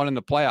Bengals won in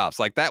the playoffs.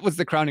 Like, that was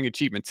the crowning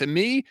achievement. To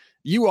me,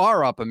 you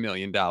are up $1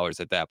 million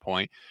at that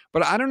point.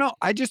 But I don't know.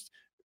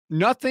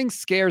 Nothing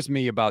scares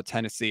me about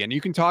Tennessee. And you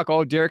can talk,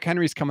 Derrick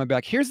Henry's coming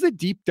back. Here's the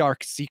deep,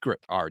 dark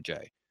secret,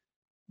 RJ.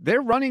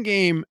 Their running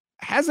game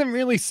hasn't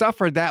really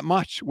suffered that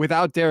much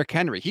without Derrick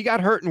Henry. He got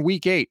hurt in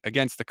week 8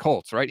 against the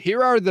Colts, right?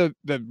 Here are the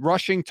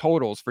rushing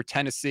totals for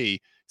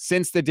Tennessee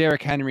since the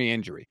Derrick Henry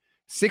injury.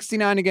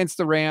 69 against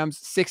the Rams,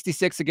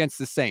 66 against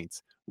the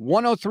Saints,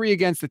 103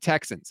 against the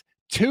Texans,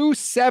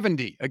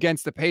 270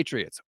 against the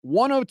Patriots,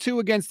 102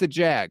 against the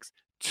Jags,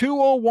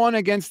 201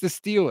 against the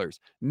Steelers,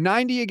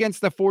 90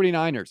 against the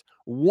 49ers,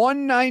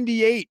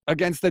 198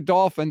 against the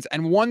Dolphins,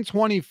 and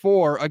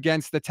 124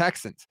 against the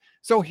Texans.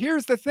 So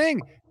here's the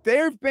thing.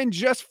 They've been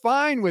just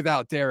fine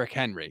without Derrick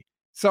Henry.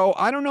 So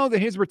I don't know that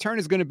his return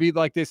is going to be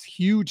like this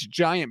huge,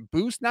 giant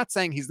boost. Not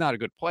saying he's not a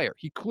good player.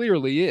 He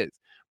clearly is.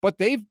 But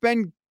they've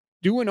been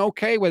doing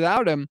okay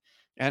without him.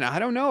 And I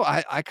don't know.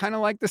 I kind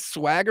of like the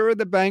swagger of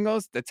the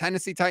Bengals. The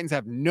Tennessee Titans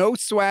have no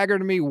swagger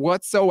to me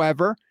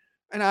whatsoever.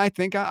 And I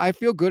think I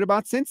feel good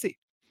about Cincy.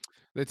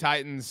 The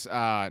Titans,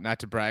 not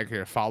to brag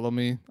here, follow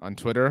me on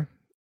Twitter.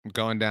 I'm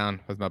going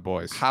down with my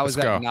boys. How is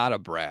that not a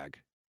brag?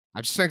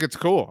 I just think it's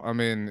cool. I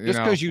mean, just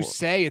because you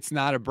say it's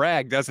not a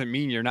brag doesn't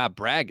mean you're not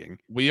bragging.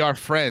 We are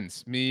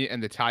friends, me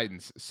and the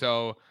Titans.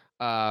 So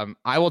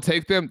I will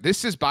take them.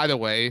 This is, by the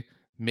way,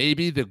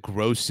 maybe the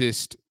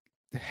grossest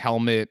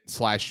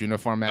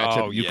helmet/uniform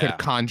matchup you could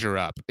conjure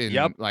up in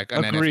like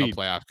an NFL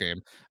playoff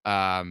game.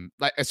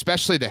 Like,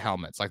 especially the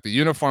helmets. Like, the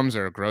uniforms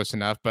are gross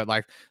enough, but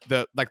like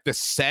the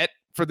set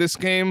for this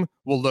game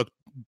will look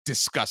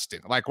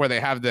disgusting. Like, where they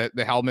have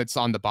the helmets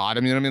on the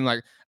bottom, you know what I mean?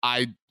 Like,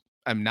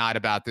 I'm not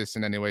about this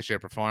in any way,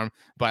 shape, or form,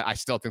 but I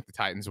still think the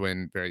Titans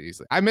win very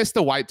easily. I miss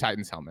the white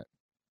Titans helmet.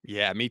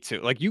 Yeah, me too.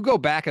 Like, you go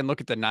back and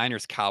look at the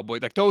Niners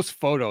Cowboys, like, those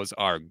photos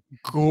are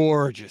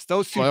gorgeous.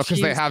 Those two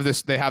because they have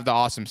the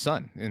awesome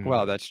sun.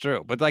 Well, that's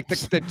true. But like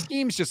the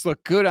teams just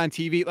look good on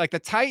TV. Like, the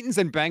Titans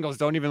and Bengals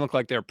don't even look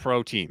like they're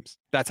pro teams.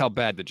 That's how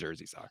bad the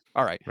jerseys are.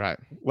 All right. Right.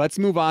 Let's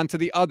move on to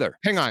the other.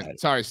 Hang on.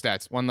 Sorry,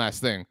 Stats. One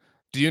last thing.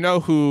 Do you know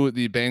who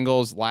the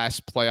Bengals'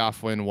 last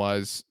playoff win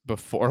was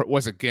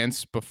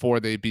against before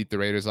they beat the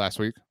Raiders last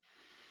week?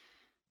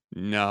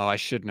 No, I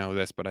should know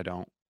this, but I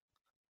don't.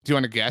 Do you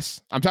want to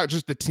guess? I'm talking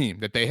just the team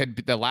that they had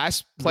the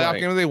last playoff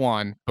game they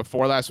won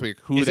before last week.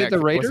 Who is it? The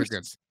Raiders? Was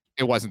against?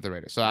 It wasn't the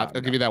Raiders. So I'll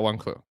give you that one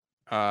clue.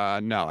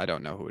 No, I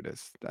don't know who it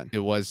is then. It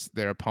was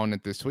their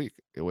opponent this week.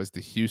 It was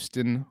the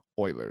Houston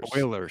Oilers.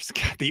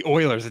 God, the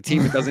Oilers, a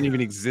team that doesn't even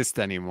exist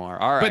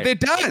anymore. All right. But it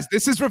does.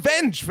 This is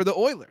revenge for the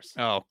Oilers.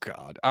 Oh,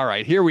 God. All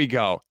right, here we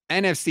go.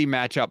 NFC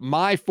matchup.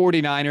 My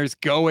 49ers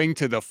going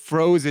to the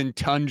frozen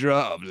tundra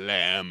of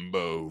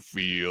Lambeau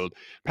Field.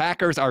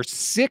 Packers are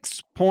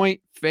 6-point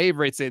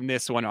favorites in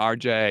this one,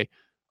 RJ.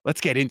 Let's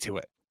get into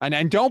it.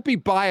 And don't be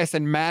biased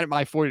and mad at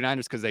my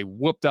 49ers because they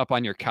whooped up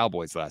on your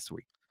Cowboys last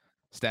week.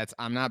 Stats,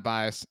 I'm not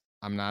biased.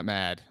 I'm not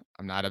mad.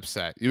 I'm not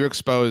upset. You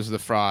expose the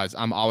frauds.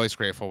 I'm always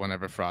grateful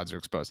whenever frauds are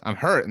exposed. I'm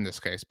hurt in this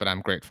case, but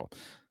I'm grateful.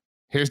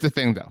 Here's the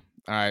thing, though.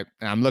 All right.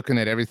 And I'm looking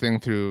at everything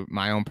through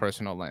my own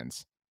personal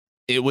lens.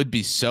 It would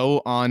be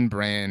so on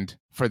brand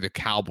for the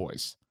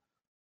Cowboys,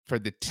 for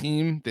the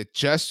team that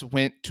just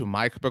went to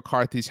Mike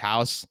McCarthy's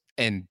house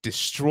and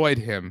destroyed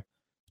him,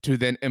 to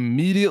then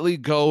immediately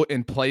go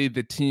and play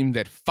the team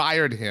that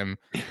fired him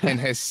and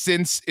has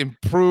since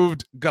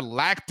improved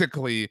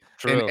galactically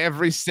in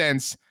every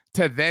sense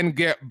to then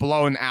get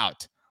blown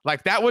out.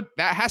 Like that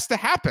has to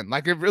happen.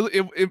 Like it really,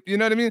 you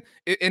know what I mean?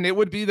 And it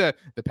would be the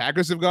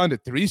Packers have gone to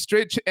 3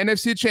 straight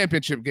NFC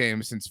championship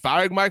games since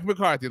firing Mike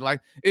McCarthy.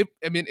 Like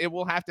it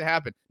will have to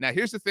happen. Now,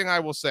 here's the thing I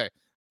will say.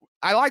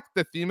 I like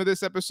the theme of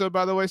this episode,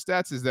 by the way,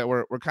 Stats, is that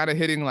we're kind of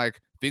hitting like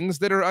things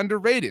that are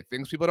underrated,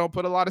 things people don't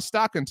put a lot of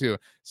stock into.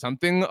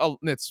 Something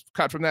that's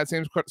cut from that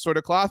same sort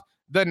of cloth.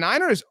 The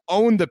Niners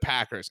own the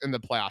Packers in the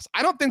playoffs.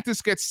 I don't think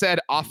this gets said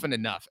often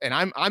enough, and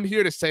I'm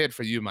here to say it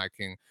for you, my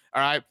king.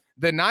 All right.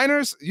 The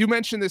Niners, you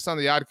mentioned this on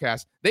the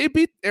Oddcast, they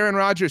beat Aaron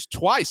Rodgers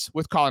twice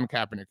with Colin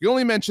Kaepernick. You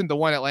only mentioned the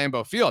one at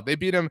Lambeau Field. They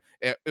beat him.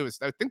 I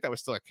think that was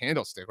still a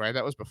Candlestick, right?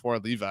 That was before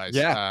Levi's.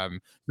 Yeah.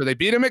 So they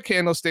beat him at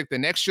Candlestick. The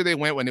next year they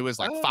went when it was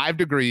like 5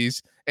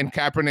 degrees and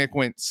Kaepernick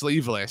went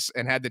sleeveless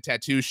and had the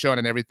tattoos shown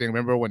and everything.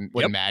 Remember when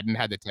Madden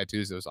had the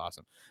tattoos? It was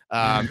awesome.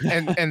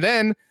 And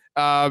then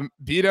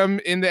beat him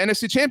in the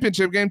NFC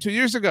Championship game 2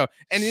 years ago.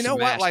 And you know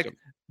what? Like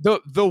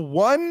the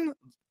one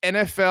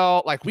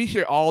NFL, like we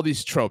hear all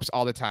these tropes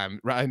all the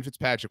time. Ryan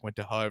Fitzpatrick went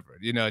to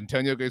Harvard,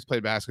 Antonio Gates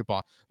played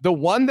basketball. The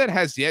one that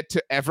has yet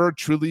to ever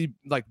truly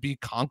like be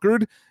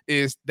conquered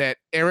is that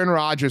Aaron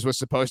Rodgers was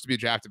supposed to be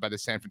drafted by the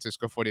San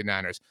Francisco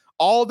 49ers.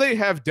 All they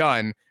have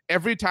done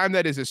every time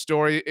that is a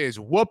story is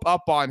whoop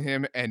up on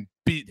him and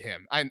beat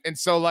him. And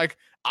so like,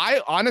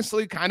 I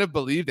honestly kind of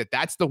believe that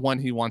that's the one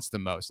he wants the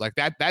most. Like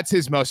that's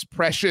his most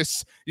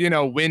precious,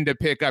 win to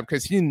pick up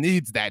because he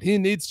needs that. He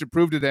needs to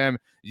prove to them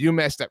you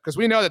messed up because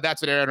we know that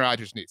that's what Aaron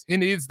Rodgers needs. He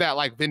needs that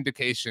like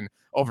vindication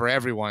over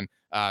everyone.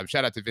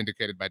 Shout out to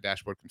Vindicated by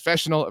Dashboard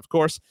Confessional, of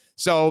course.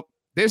 So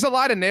there's a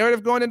lot of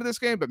narrative going into this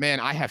game, but man,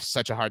 I have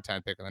such a hard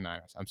time picking the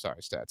Niners. I'm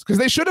sorry, Stats, because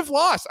they should have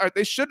lost.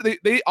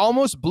 They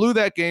almost blew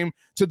that game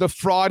to the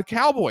fraud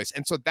Cowboys,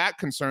 and so that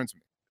concerns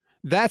me.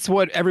 That's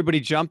what everybody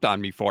jumped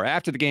on me for.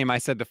 After the game, I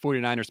said the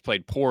 49ers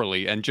played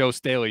poorly, and Joe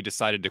Staley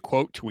decided to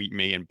quote tweet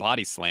me and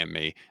body slam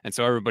me. And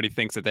so everybody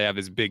thinks that they have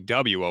this big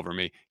W over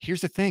me.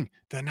 Here's the thing.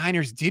 The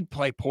Niners did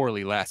play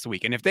poorly last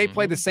week. And if they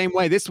play the same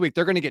way this week,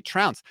 they're going to get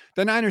trounced.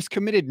 The Niners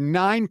committed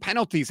 9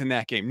 penalties in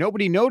that game.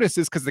 Nobody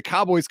notices because the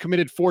Cowboys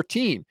committed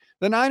 14.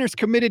 The Niners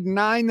committed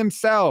 9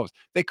 themselves.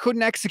 They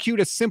couldn't execute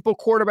a simple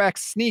quarterback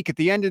sneak at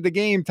the end of the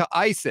game to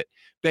ice it.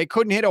 They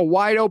couldn't hit a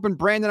wide open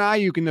Brandon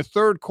Ayuk in the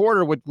third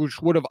quarter,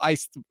 which would have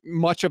iced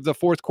much of the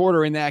fourth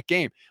quarter in that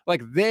game.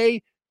 Like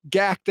they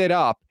gacked it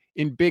up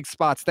in big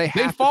spots. They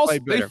play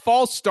better. They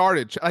false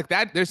started like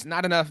that. There's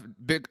not enough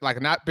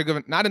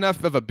not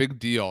enough of a big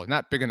deal,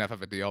 not big enough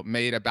of a deal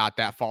made about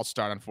that false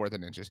start on 4th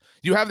and inches.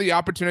 You have the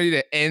opportunity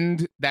to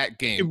end that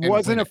game. It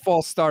wasn't a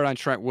false start on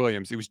Trent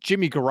Williams. It was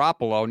Jimmy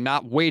Garoppolo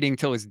not waiting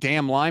till his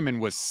damn lineman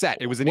was set.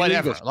 It was an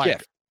illegal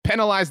shift.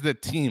 Penalize the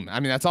team. I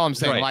mean, that's all I'm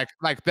saying. Right.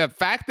 Like the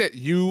fact that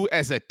you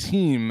as a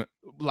team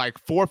like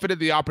forfeited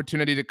the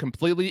opportunity to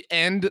completely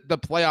end the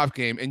playoff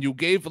game and you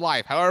gave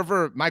life,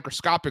 however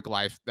microscopic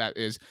life that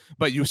is,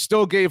 but you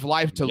still gave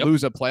life to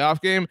lose a playoff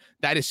game.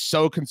 That is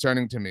so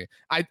concerning to me.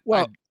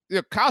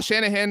 Kyle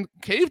Shanahan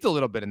caved a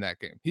little bit in that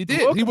game. He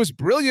did. He was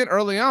brilliant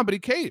early on, but he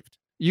caved.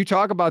 You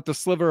talk about the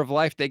sliver of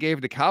life they gave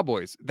the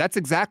Cowboys. That's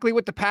exactly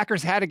what the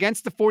Packers had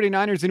against the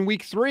 49ers in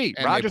week 3.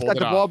 And Rodgers got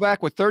the ball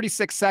back with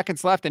 36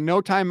 seconds left and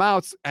no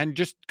timeouts and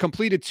just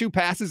completed 2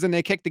 passes and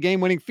they kicked the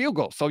game-winning field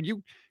goal. So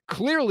you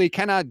clearly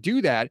cannot do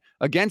that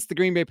against the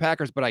Green Bay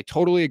Packers, but I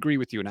totally agree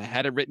with you, and I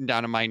had it written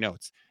down in my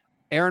notes.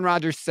 Aaron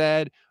Rodgers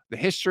said, the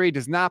history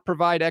does not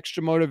provide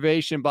extra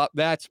motivation, but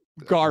that's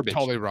garbage.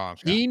 Totally wrong.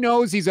 Yeah. He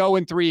knows he's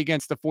 0-3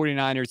 against the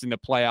 49ers in the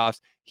playoffs.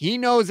 He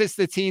knows it's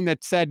the team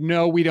that said,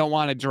 no, we don't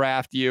want to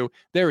draft you.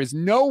 There is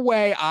no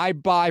way I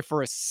buy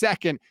for a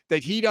second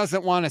that he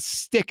doesn't want to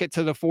stick it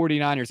to the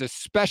 49ers,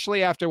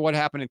 especially after what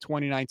happened in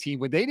 2019,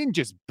 where they didn't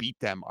just beat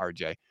them,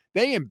 RJ.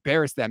 They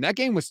embarrassed them. That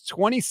game was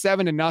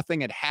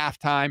 27-0 at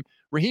halftime.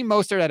 Raheem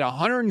Mostert had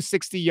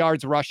 160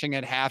 yards rushing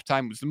at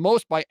halftime. It was the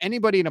most by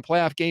anybody in a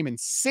playoff game in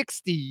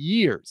 60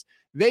 years.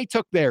 They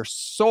took their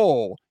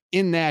soul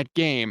in that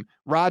game.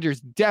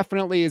 Rodgers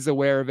definitely is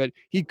aware of it.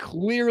 He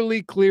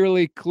clearly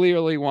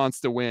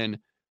wants to win.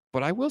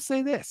 But I will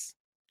say this.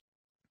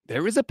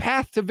 There is a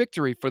path to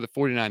victory for the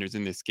 49ers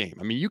in this game.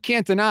 I mean, you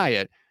can't deny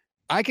it.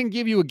 I can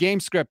give you a game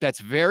script that's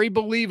very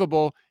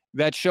believable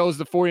that shows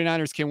the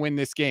 49ers can win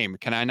this game.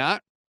 Can I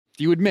not?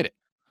 Do you admit it?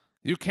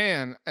 You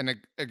can. And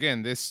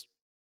again, this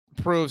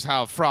proves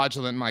how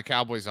fraudulent my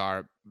Cowboys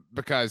are,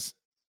 because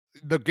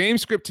the game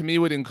script to me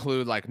would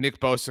include like Nick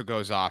Bosa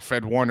goes off,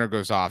 Fred Warner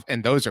goes off,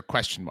 and those are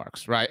question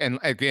marks, right? And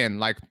again,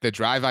 like the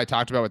drive I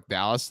talked about with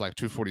Dallas, like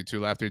 2:42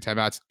 left, 3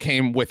 timeouts,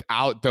 came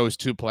without those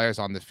 2 players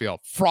on the field.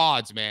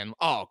 Frauds, man.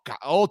 Oh God,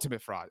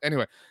 ultimate fraud.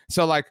 Anyway,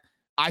 so like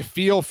I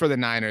feel for the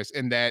Niners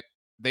in that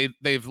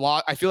they've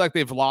lost. I feel like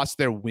they've lost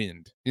their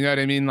wind. You know what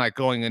I mean? Like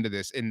going into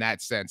this in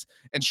that sense.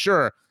 And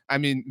sure, I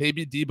mean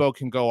maybe Debo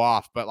can go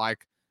off, but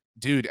like,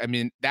 dude, I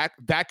mean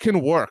that can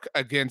work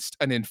against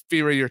an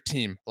inferior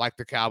team like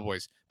the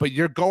Cowboys. But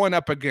you're going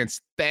up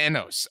against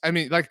Thanos. I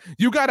mean, like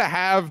you got to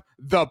have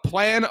the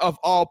plan of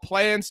all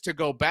plans to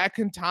go back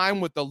in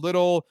time with the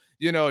little,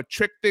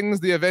 trick things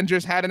the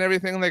Avengers had and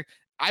everything. Like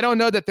I don't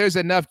know that there's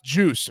enough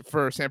juice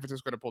for San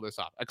Francisco to pull this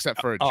off,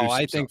 except for a juice. Oh,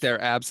 I himself. think there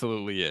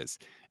absolutely is.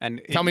 And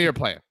Tell me your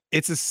plan.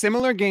 It's a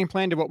similar game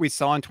plan to what we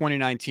saw in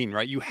 2019,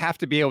 right? You have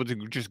to be able to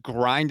just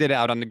grind it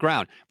out on the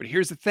ground. But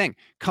here's the thing.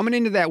 Coming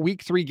into that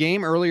week 3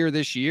 game earlier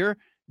this year,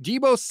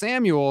 Deebo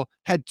Samuel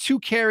had 2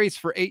 carries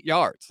for 8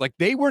 yards. Like,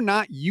 they were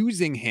not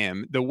using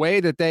him the way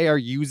that they are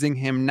using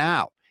him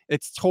now.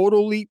 It's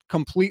totally,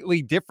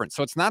 completely different.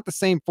 So it's not the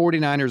same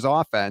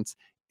 49ers offense.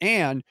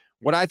 And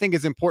what I think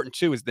is important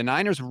too is the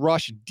Niners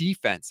rush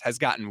defense has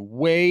gotten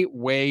way,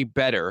 way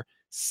better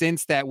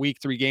since that week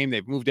 3 game.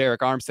 They've moved Eric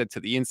Armstead to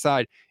the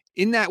inside.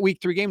 In that week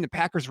 3 game, the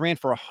Packers ran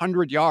for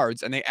 100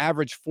 yards and they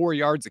averaged 4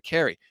 yards a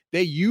carry.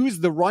 They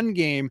used the run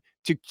game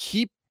to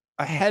keep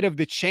ahead of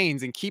the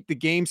chains and keep the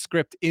game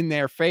script in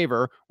their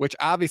favor, which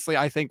obviously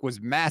I think was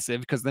massive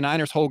because the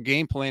Niners' whole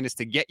game plan is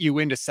to get you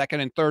into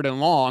 2nd and 3rd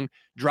and long,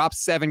 drop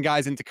 7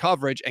 guys into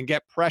coverage and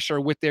get pressure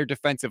with their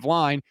defensive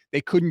line. They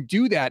couldn't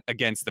do that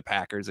against the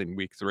Packers in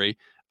week 3.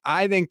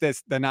 I think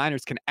the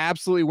Niners can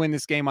absolutely win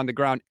this game on the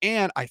ground.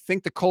 And I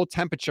think the cold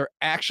temperature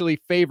actually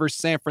favors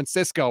San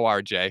Francisco,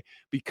 RJ,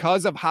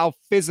 because of how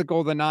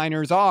physical the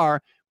Niners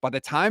are. By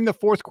the time the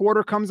 4th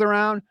quarter comes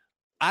around,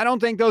 I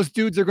don't think those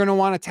dudes are going to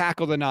want to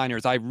tackle the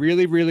Niners. I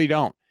really, really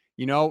don't.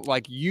 You know,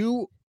 like,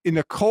 you in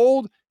the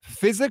cold,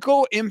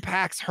 physical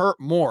impacts hurt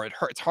more.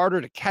 It's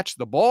harder to catch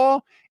the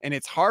ball and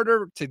it's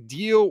harder to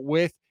deal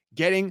with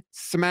getting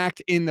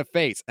smacked in the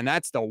face. And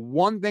that's the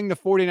one thing the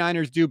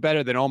 49ers do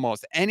better than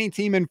almost any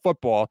team in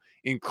football,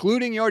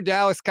 including your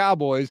Dallas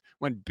Cowboys,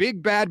 when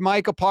big bad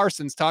Micah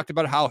Parsons talked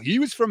about how he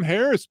was from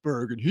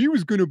Harrisburg and he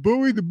was going to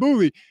bully the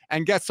bully.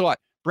 And guess what?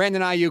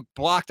 Brandon Ayuk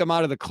blocked him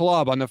out of the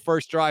club on the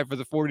first drive for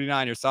the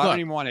 49ers. So I don't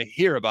even want to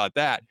hear about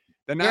that.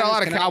 There are a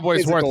lot of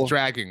Cowboys worth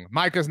dragging.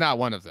 Micah's not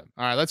one of them.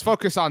 All right, let's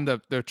focus on the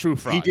true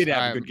frauds. He did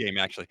have a good game,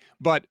 actually.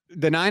 But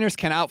the Niners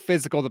can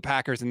out-physical the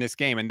Packers in this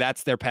game, and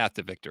that's their path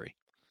to victory.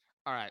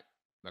 All right,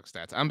 look,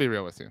 stats. I'm going to be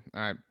real with you.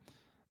 All right.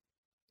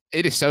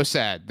 It is so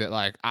sad that,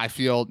 like, I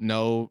feel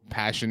no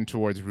passion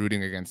towards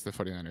rooting against the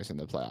 49ers in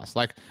the playoffs.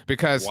 Like,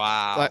 because,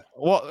 wow. Like,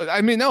 well,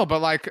 I mean, no,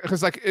 but like,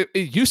 because like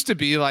it used to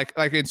be like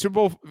in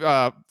Super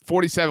Bowl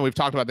 47, we've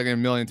talked about the game a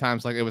million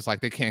times. Like, it was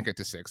like, they can't get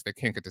to 6. They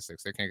can't get to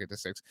 6. They can't get to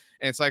 6.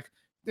 And it's like,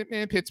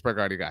 man, Pittsburgh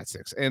already got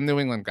 6 and New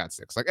England got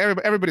 6. Like,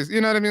 everybody's,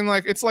 you know what I mean?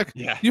 Like, it's like,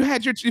 yeah. you've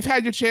had your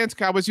chance,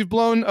 Cowboys. You've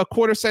blown a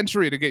quarter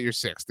century to get your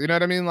 6th. You know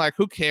what I mean? Like,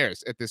 who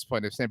cares at this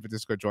point if San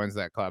Francisco joins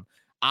that club?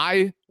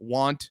 I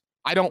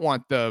don't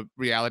want the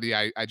reality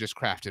I just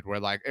crafted where,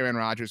 like, Aaron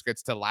Rodgers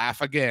gets to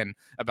laugh again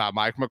about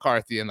Mike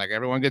McCarthy and, like,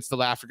 everyone gets to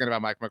laugh again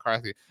about Mike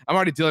McCarthy. I'm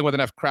already dealing with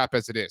enough crap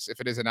as it is,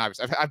 if it isn't obvious.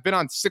 I've been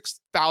on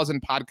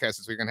 6,000 podcasts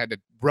this week and had to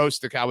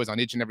roast the Cowboys on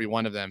each and every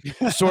one of them.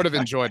 Sort of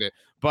enjoyed it.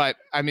 But,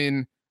 I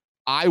mean,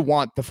 I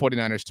want the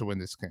 49ers to win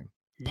this game.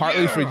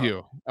 Partly for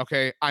you,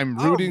 okay? I'm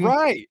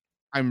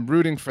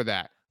rooting for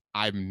that.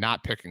 I'm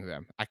not picking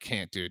them. I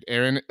can't, dude.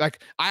 Aaron,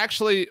 like, I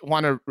actually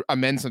want to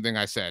amend something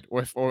I said.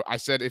 Or I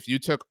said if you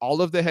took all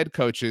of the head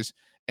coaches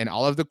and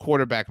all of the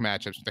quarterback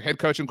matchups, the head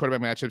coach and quarterback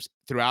matchups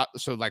throughout,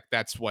 so like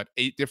that's what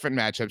 8 different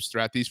matchups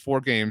throughout these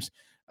 4 games.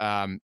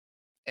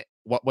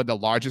 What would the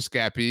largest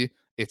gap be?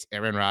 It's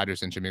Aaron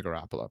Rodgers and Jimmy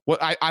Garoppolo. Well,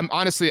 I'm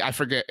honestly, I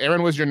forget.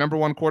 Aaron was your number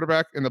 1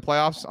 quarterback in the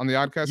playoffs on the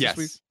Oddcast this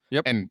week.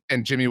 Yep.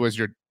 And Jimmy was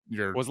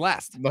was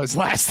last.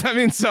 I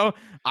mean, so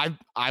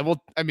I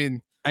will. I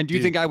mean. And do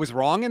you think I was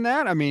wrong in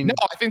that? I mean, no,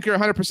 I think you're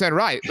 100%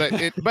 right.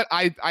 But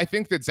I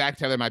think that Zach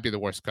Taylor might be the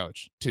worst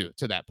coach too,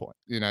 to that point.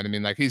 You know what I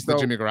mean? Like, he's the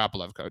Jimmy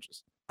Garoppolo of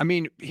coaches. I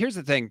mean, here's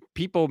the thing.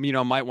 People,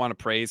 might want to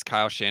praise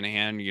Kyle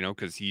Shanahan,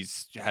 because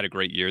he's had a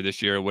great year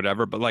this year or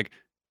whatever. But, like,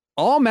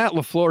 all Matt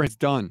LaFleur has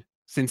done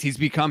since he's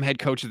become head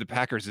coach of the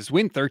Packers is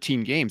win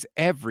 13 games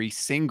every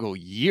single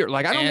year.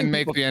 Like, I don't think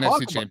make the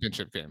NFC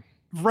Championship game.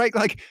 Right.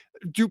 Like,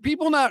 do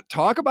people not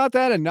talk about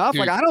that enough? Dude,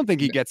 like, I don't think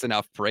he gets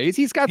enough praise.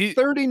 He's got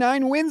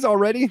 39 wins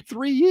already in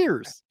 3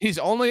 years. He's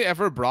only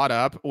ever brought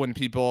up when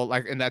people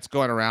like, and that's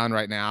going around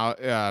right now,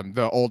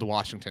 the old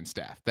Washington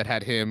staff that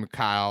had him,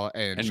 Kyle,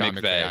 and Sean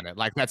McVay on it.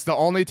 Like, that's the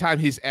only time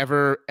he's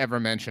ever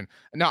mentioned.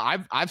 No,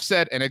 I've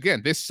said, and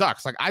again, this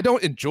sucks. Like, I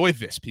don't enjoy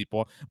this,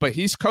 people, but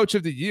he's coach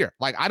of the year.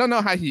 Like, I don't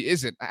know how he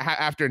isn't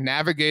after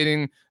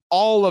navigating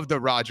all of the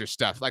Rodgers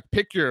stuff. Like,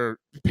 pick your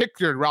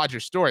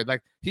Rodgers story.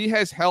 Like, he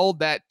has held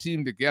that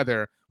team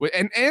together with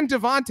and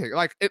Devontae,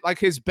 like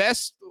his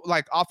best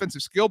like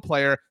offensive skill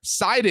player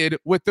sided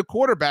with the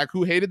quarterback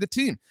who hated the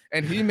team,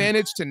 and he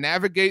managed to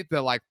navigate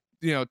the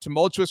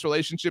tumultuous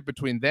relationship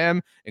between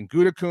them and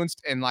Gutekunst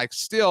and like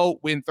still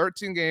win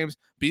 13 games,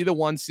 be the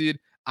 1 seed.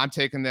 I'm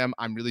taking them.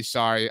 I'm really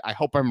sorry. I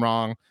hope I'm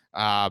wrong,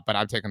 but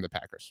I'm taking the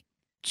Packers.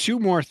 2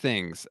 more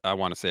things I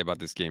want to say about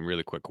this game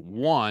really quick.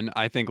 One,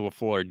 I think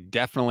LaFleur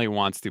definitely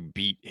wants to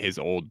beat his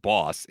old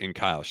boss in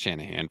Kyle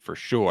Shanahan for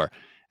sure.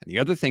 And the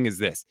other thing is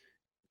this.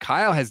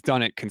 Kyle has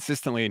done it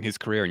consistently in his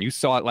career, and you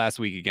saw it last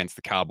week against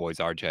the Cowboys,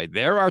 RJ.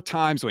 There are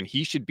times when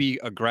he should be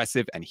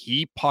aggressive and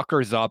he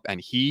puckers up and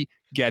he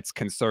gets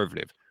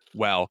conservative.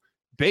 Well,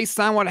 based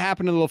on what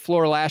happened to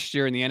LaFleur last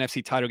year in the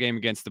NFC title game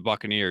against the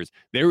Buccaneers,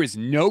 there is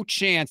no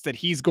chance that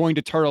he's going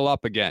to turtle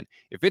up again.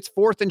 If it's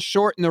 4th and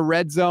short in the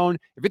red zone,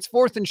 if it's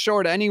 4th and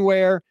short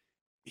anywhere,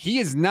 he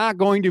is not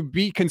going to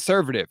be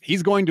conservative.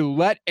 He's going to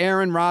let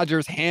Aaron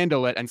Rodgers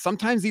handle it. And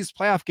sometimes these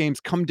playoff games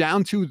come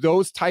down to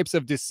those types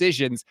of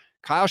decisions.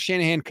 Kyle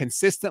Shanahan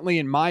consistently,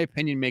 in my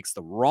opinion, makes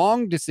the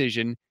wrong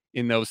decision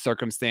in those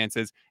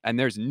circumstances. And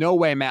there's no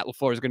way Matt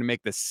LaFleur is going to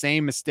make the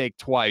same mistake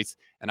twice.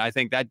 And I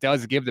think that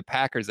does give the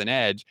Packers an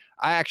edge.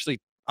 I actually,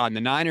 on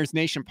the Niners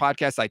Nation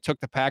podcast, I took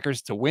the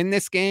Packers to win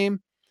this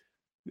game.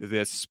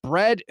 The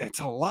spread, it's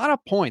a lot of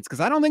points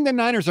because I don't think the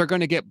Niners are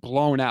going to get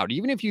blown out,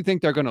 even if you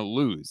think they're going to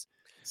lose.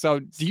 So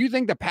do you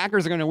think the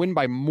Packers are going to win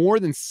by more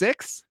than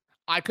 6?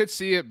 I could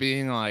see it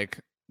being like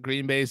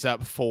Green Bay's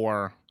up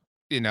 4,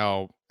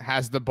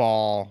 has the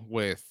ball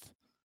with,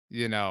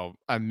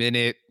 a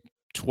minute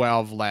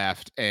 12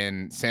 left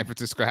and San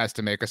Francisco has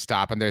to make a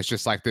stop. And there's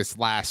just like this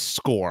last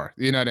score,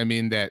 you know what I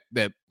mean? That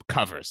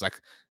covers. Like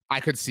I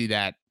could see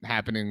that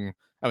happening.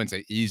 I wouldn't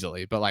say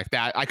easily, but like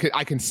that,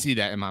 I can see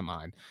that in my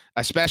mind,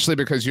 especially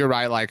because you're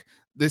right. Like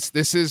this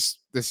is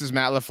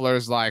Matt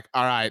LaFleur's like,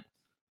 all right,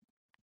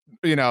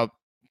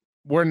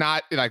 we're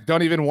not like,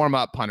 don't even warm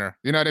up, punter.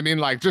 You know what I mean?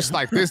 Like, just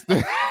like this,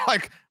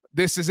 like,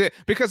 this is it.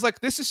 Because like,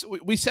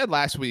 we said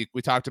last week,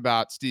 we talked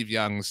about Steve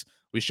Young's,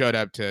 we showed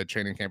up to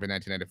training camp in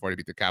 1994 to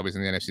beat the Cowboys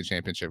in the NFC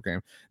Championship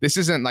game. This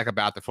isn't like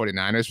about the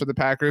 49ers for the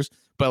Packers,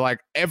 but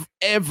like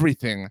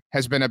everything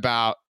has been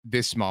about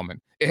this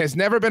moment. It has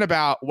never been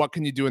about what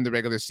can you do in the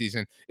regular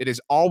season. It has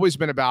always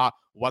been about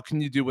what can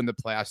you do when the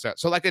playoffs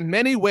start. So like in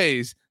many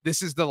ways,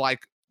 this is the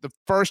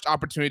first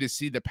opportunity to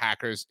see the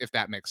Packers, if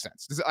that makes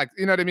sense. Is it like,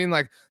 you know what I mean?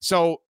 Like,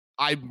 so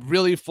I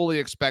really fully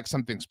expect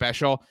something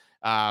special.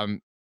 I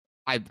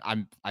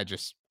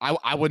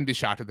wouldn't be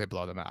shocked if they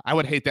blow them out. I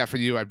would hate that for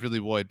you. I really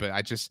would, but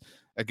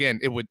again,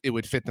 it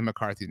would fit the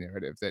McCarthy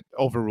narrative that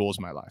overrules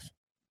my life.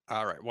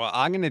 All right. Well,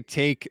 I'm going to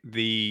take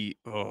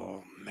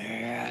oh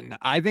man,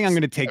 I think I'm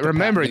going to take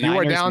remember, you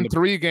are down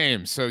 3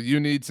 games, so you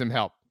need some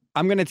help.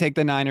 I'm going to take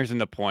the Niners and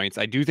the points.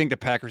 I do think the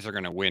Packers are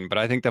going to win, but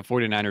I think the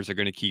 49ers are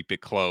going to keep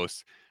it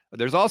close.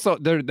 There's also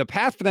the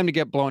path for them to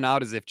get blown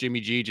out is if Jimmy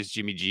G just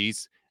Jimmy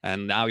G's,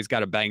 and now he's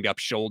got a banged up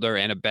shoulder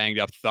and a banged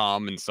up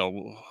thumb, and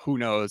so who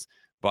knows?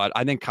 But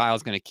I think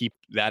Kyle's going to keep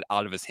that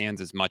out of his hands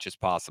as much as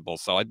possible.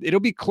 So it'll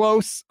be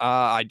close.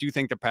 I do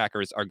think the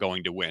Packers are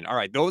going to win. All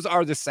right, those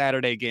are the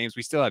Saturday games.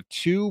 We still have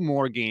 2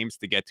 more games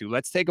to get to.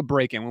 Let's take a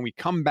break, and when we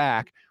come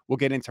back, we'll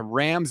get into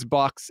Rams,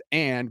 Bucks,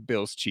 and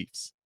Bills,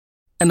 Chiefs.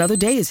 Another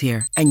day is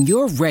here, and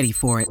you're ready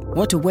for it.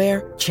 What to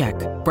wear? Check.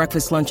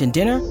 Breakfast, lunch, and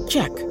dinner?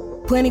 Check.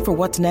 Planning for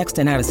what's next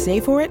and how to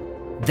save for it?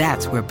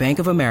 That's where Bank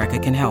of America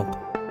can help.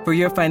 For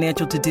your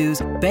financial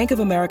to-dos, Bank of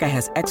America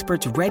has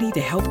experts ready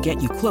to help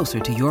get you closer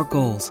to your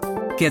goals.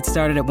 Get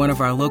started at one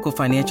of our local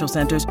financial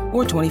centers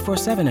or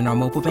 24/7 in our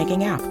mobile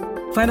banking app.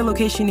 Find a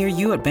location near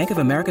you at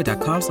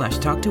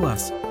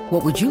bankofamerica.com/talktous.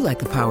 What would you like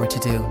the power to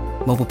do?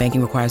 Mobile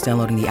banking requires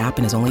downloading the app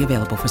and is only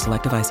available for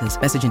select devices.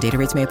 Message and data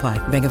rates may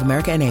apply. Bank of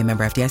America N.A.,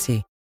 member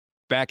FDIC.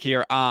 Back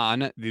here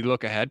on the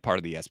Look Ahead, part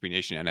of the SB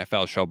Nation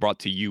NFL show, brought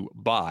to you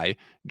by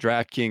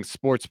DraftKings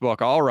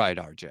Sportsbook. All right,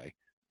 RJ,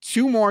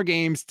 2 more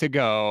games to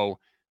go.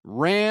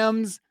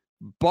 Rams,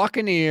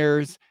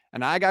 Buccaneers,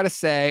 and I got to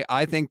say,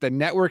 I think the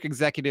network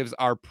executives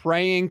are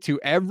praying to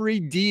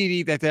every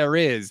deity that there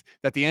is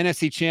that the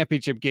NFC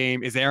Championship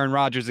game is Aaron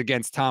Rodgers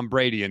against Tom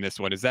Brady in this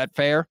one. Is that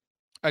fair?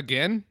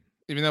 Again?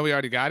 Even though we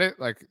already got it?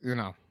 Like, you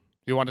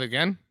want it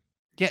again?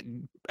 Yeah,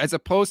 as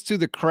opposed to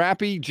the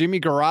crappy Jimmy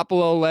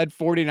Garoppolo-led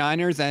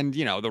 49ers and,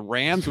 the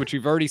Rams, which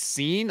we've already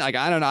seen. Like,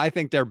 I don't know. I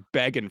think they're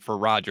begging for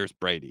Rodgers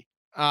Brady.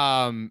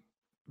 You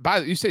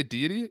say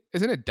deity?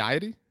 Isn't it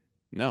deity?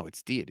 No,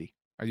 it's deity.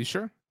 Are you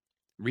sure?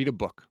 Read a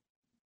book.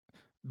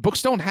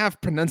 Books don't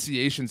have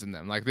pronunciations in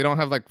them. Like, they don't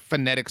have like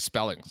phonetic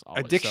spellings.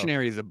 Always, a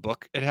dictionary is a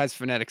book. It has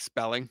phonetic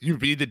spelling. You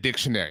read the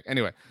dictionary.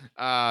 Anyway,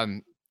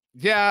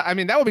 yeah, I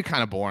mean, that would be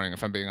kind of boring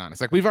if I'm being honest.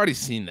 Like, we've already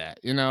seen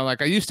that,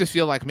 like I used to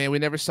feel like, man, we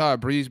never saw a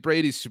Breeze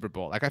Brady Super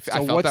Bowl. Like I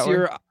felt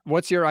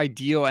what's your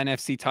ideal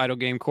NFC title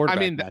game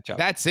quarterback matchup?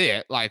 That's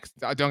it. Like,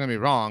 don't get me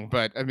wrong,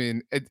 but I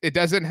mean, it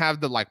doesn't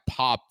have the like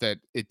pop that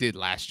it did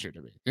last year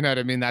to me. You know what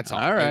I mean? That's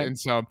all right. And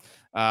so,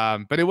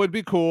 but it would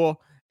be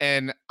cool.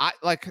 And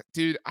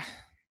dude,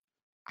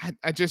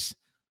 I just,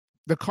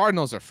 the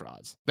Cardinals are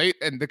frauds.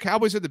 And the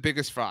Cowboys are the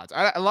biggest frauds.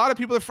 A lot of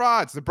people are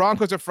frauds. The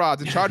Broncos are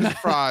frauds. The Chargers are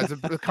frauds.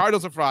 The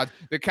Cardinals are frauds.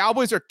 The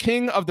Cowboys are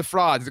king of the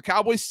frauds. The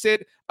Cowboys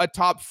sit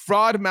atop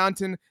fraud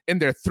mountain in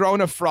their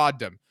throne of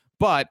frauddom.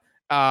 But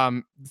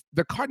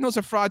the Cardinals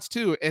are frauds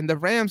too. And the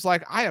Rams,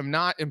 like, I am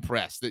not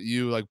impressed that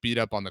you like beat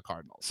up on the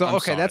Cardinals. So,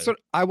 okay, that's what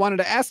I wanted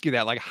to ask you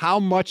that. Like, how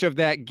much of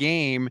that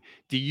game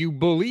do you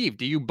believe?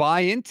 Do you buy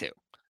into?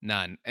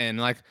 None. And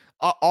like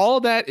all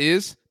that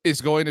is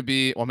going to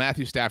be, well,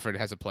 Matthew Stafford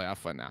has a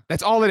playoff win now.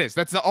 That's all it is.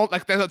 That's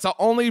the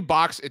only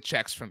box it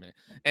checks for me.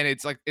 And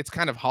it's like, it's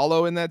kind of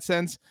hollow in that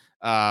sense.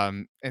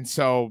 And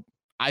so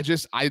I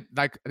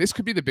like, this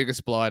could be the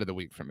biggest blowout of the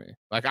week for me.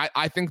 Like,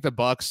 I think the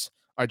Bucks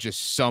are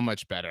just so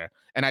much better.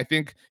 And I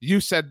think you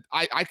said,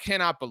 I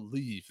cannot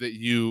believe that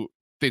you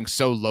think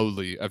so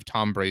lowly of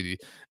Tom Brady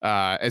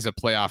as a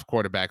playoff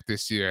quarterback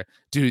this year.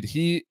 Dude,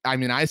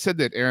 I said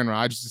that Aaron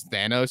Rodgers is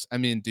Thanos. I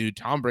mean, dude,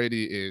 Tom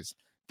Brady is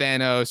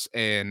Thanos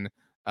and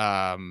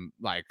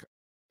like,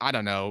 I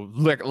don't know,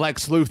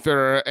 Lex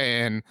Luthor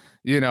and,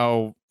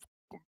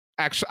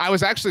 actually, I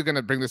was actually going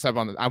to bring this up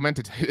I meant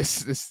to tell you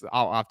this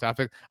all off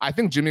topic. I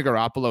think Jimmy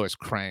Garoppolo is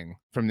Krang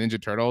from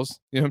Ninja Turtles.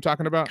 You know who I'm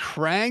talking about?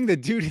 Krang, the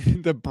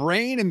dude, the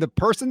brain in the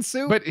person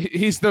suit? But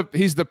he's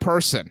the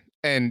person.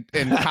 And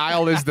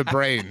Kyle is the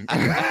brain.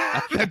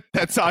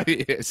 That's all he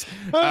is.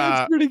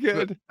 That's pretty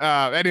good.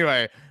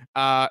 Anyway,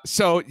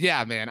 so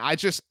yeah, man.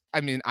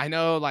 I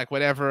know, like,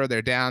 whatever,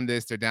 they're down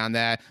this, they're down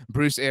that.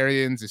 Bruce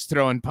Arians is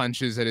throwing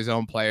punches at his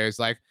own players.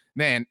 Like,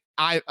 man,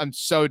 I'm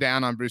so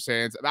down on Bruce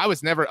Arians. I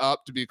was never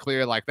up, to be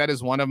clear. Like, that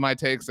is one of my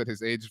takes that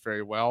has aged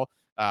very well.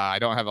 I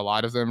don't have a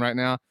lot of them right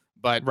now,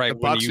 but right, the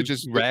Bucks you are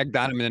just ragged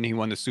on him, and then he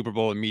won the Super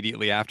Bowl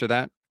immediately after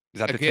that. Is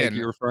that the take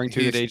you're referring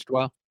to that aged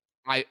well?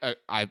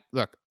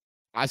 Look,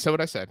 I said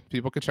what I said.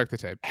 People can check the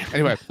tape.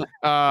 Anyway,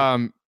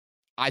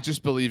 I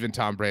just believe in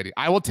Tom Brady.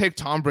 I will take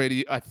Tom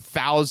Brady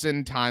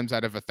 1,000 times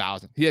out of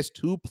 1,000. He has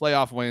 2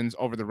 playoff wins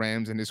over the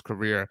Rams in his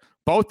career.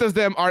 Both of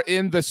them are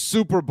in the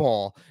Super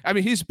Bowl. I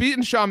mean, he's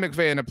beaten Sean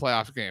McVay in a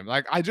playoff game.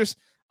 Like,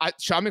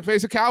 Sean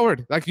McVay's a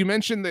coward. Like you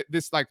mentioned, that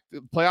this, like,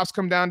 playoffs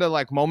come down to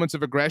like moments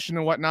of aggression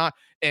and whatnot.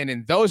 And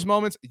in those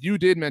moments, you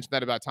did mention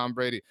that about Tom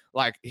Brady.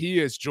 Like, he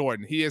is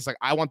Jordan. He is like,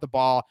 I want the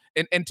ball.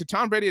 And to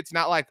Tom Brady, it's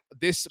not like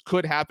this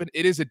could happen.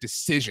 It is a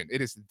decision.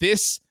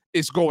 This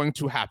is going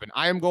to happen.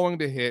 I am going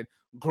to hit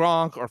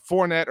Gronk or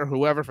Fournette or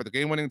whoever for the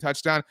game-winning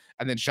touchdown,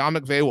 and then Sean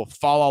McVay will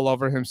fall all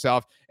over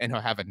himself, and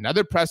he'll have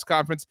another press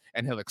conference,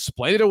 and he'll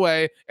explain it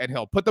away, and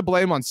he'll put the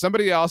blame on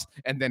somebody else,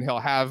 and then he'll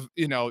have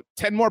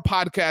 10 more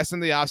podcasts in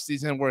the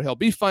offseason where he'll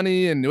be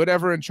funny and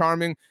whatever and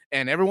charming,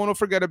 and everyone will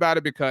forget about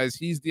it because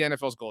he's the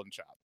NFL's golden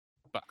child.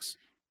 Bucks.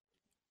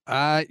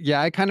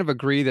 Yeah, I kind of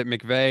agree that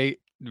McVay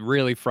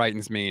really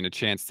frightens me in a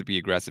chance to be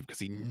aggressive because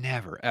he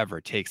never, ever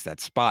takes that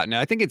spot.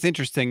 Now, I think it's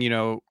interesting,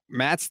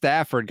 Matt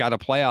Stafford got a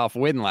playoff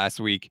win last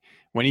week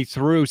when he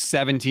threw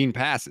 17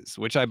 passes,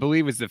 which I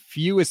believe is the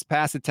fewest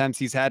pass attempts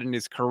he's had in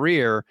his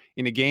career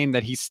in a game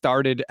that he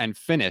started and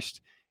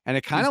finished. And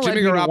it kind of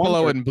Jimmy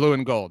Garoppolo in blue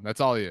and gold.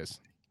 That's all he is.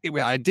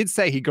 I did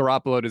say he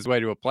Garoppolo'd his way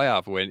to a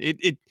playoff win.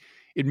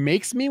 It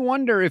makes me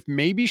wonder if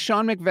maybe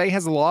Sean McVay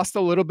has lost a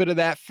little bit of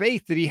that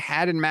faith that he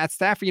had in Matt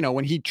Stafford.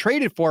 When he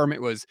traded for him,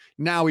 it was,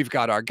 now we've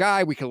got our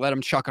guy. We can let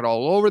him chuck it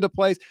all over the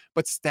place.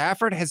 But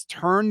Stafford has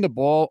turned the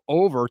ball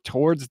over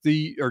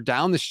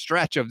down the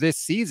stretch of this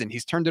season.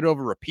 He's turned it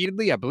over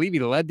repeatedly. I believe he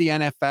led the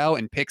NFL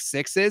in pick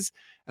sixes.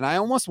 And I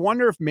almost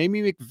wonder if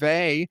maybe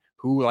McVay,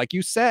 who, like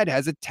you said,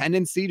 has a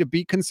tendency to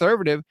be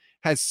conservative,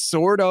 has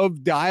sort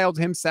of dialed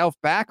himself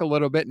back a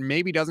little bit and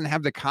maybe doesn't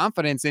have the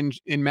confidence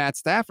in Matt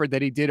Stafford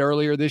that he did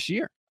earlier this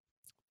year.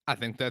 I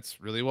think that's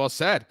really well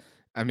said.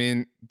 I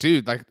mean,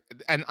 dude,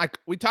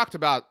 we talked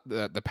about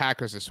the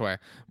Packers this way,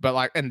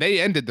 but and they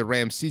ended the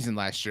Rams season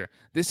last year.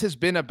 This has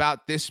been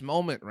about this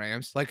moment,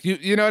 Rams. Like,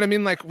 you know what I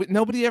mean? Like,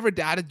 nobody ever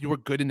doubted you were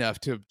good enough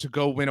to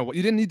go win a.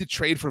 You didn't need to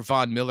trade for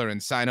Von Miller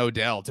and sign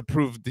Odell to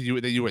prove that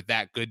you were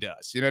that good to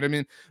us. You know what I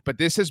mean? But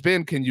this has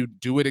been, can you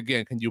do it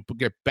again? Can you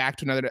get back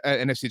to another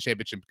NFC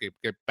Championship?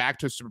 Get back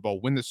to a Super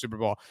Bowl? Win the Super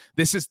Bowl?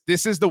 This is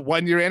the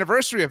 1-year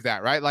anniversary of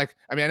that, right? Like,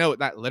 I mean, I know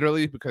not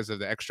literally because of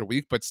the extra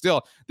week, but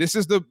still, this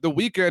is the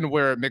weekend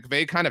where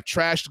McVay kind of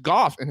trashed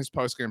Goff in his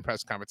post-game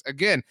press conference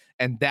again,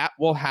 and that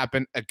will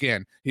happen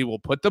again. He will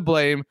put the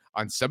blame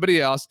on somebody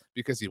else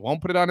because he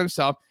won't put it on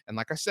himself. And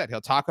like I said,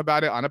 he'll talk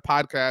about it on a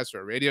podcast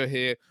or a radio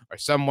hit or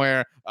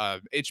somewhere,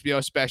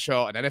 HBO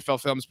special, an NFL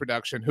Films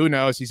production. Who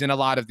knows? He's in a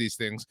lot of these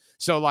things.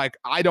 So,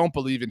 I don't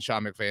believe in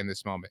Sean McVay in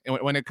this moment. And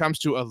when it comes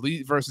to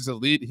elite versus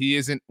elite, he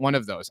isn't one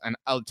of those. And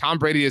Tom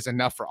Brady is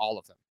enough for all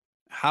of them.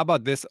 How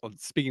about this?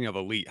 Speaking of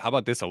elite, how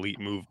about this elite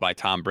move by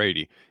Tom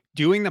Brady?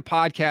 Doing the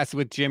podcast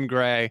with Jim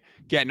Gray,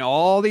 getting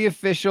all the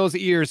officials'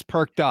 ears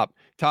perked up,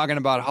 talking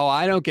about how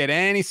I don't get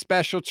any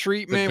special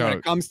treatment when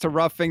it comes to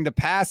roughing the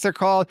passer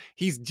call.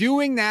 He's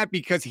doing that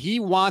because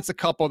he wants a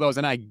couple of those.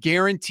 And I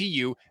guarantee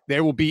you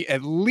there will be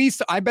at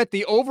least, I bet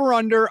the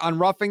over-under on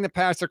roughing the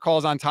passer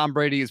calls on Tom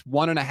Brady is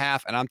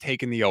 1.5, and I'm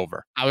taking the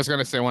over. I was going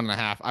to say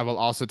 1.5. I will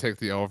also take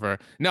the over.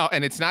 No,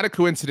 and it's not a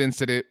coincidence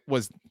that it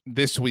was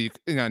this week,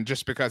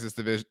 just because it's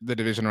the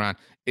division round.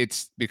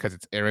 It's because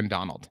it's Aaron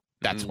Donald.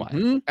 That's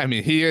why. I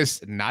mean, he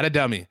is not a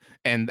dummy.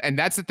 And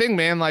that's the thing,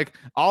 man. Like,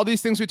 all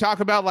these things we talk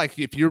about, like,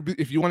 if you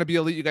want to be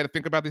elite, you got to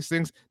think about these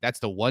things. That's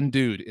the one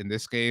dude in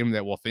this game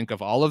that will think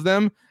of all of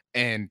them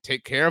and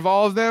take care of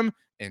all of them.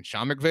 And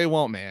Sean McVay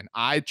won't, man.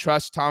 I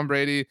trust Tom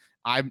Brady.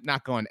 I'm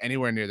not going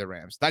anywhere near the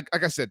Rams. Like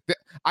I said,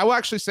 I will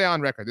actually say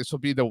on record, this will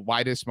be the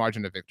widest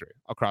margin of victory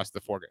across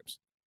the 4 games.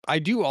 I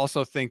do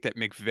also think that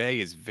McVay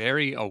is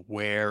very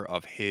aware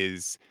of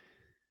his,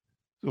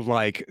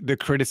 the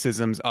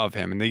criticisms of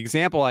him. And the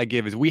example I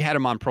give is we had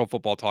him on Pro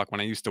Football Talk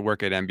when I used to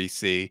work at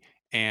NBC.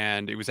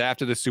 and it was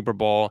after the Super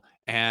Bowl.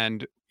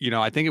 And,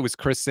 I think it was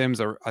Chris Sims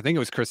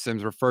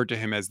referred to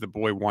him as the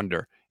boy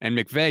wonder. And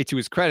McVay, to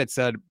his credit,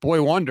 said,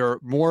 boy wonder,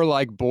 more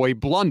like boy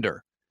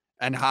blunder.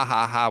 And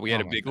we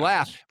had a big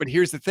laugh. But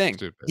here's the thing.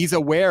 Stupid. He's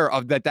aware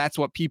of that. That's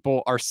what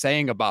people are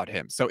saying about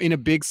him. So in a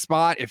big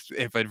spot,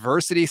 if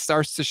adversity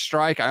starts to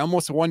strike, I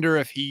almost wonder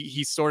if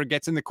he sort of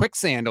gets in the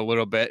quicksand a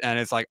little bit. And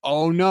it's like,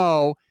 oh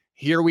no,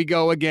 here we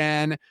go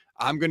again.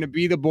 I'm going to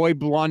be the boy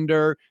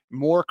blunder.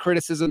 More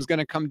criticism is going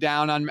to come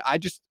down on me.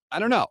 I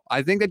don't know.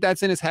 I think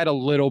that's in his head a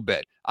little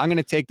bit. I'm going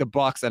to take the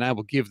Bucs and I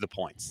will give the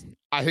points.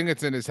 I think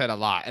it's in his head a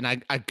lot. And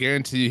I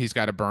guarantee you he's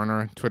got a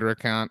burner Twitter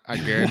account. I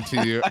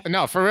guarantee you.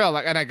 No, for real.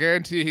 And I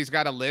guarantee you he's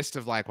got a list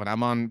of when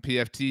I'm on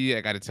PFT,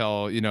 I got to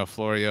tell,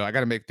 Florio, I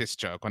got to make this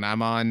joke. When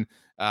I'm on,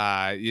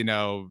 I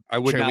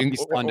would not be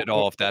stunned at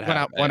all if that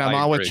happened. When I'm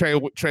on with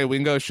Trey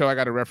Wingo's show, I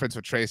got to reference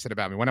what Trey said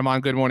about me. When I'm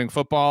on Good Morning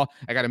Football,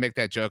 I got to make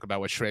that joke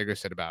about what Schrager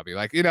said about me.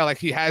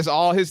 He has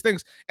all his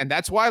things. And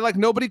that's why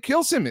nobody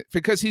kills him,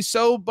 because he's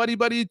so buddy,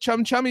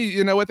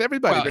 chummy, with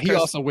everybody. Well, he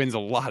also wins a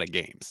lot of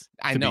games.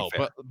 I know,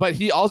 but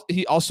he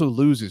also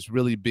loses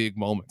really big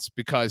moments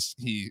because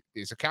he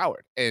is a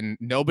coward, and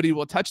nobody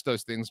will touch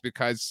those things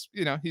because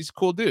he's a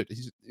cool dude.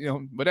 He's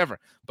whatever.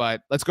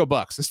 But let's go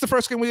Bucs. This is the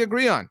first game we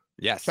agree on.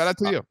 Yes. Shout out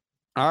to you.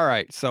 All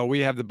right, so we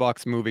have the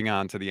Bucs moving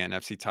on to the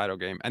NFC title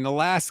game, and the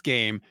last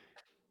game,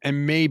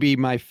 and maybe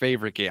my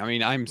favorite game. I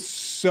mean, I'm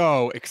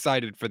so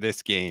excited for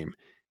this game.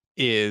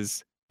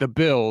 Is the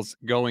Bills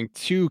going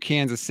to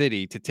Kansas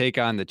City to take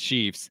on the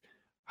Chiefs?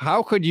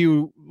 How could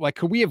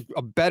we have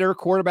a better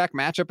quarterback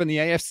matchup in the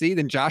AFC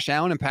than Josh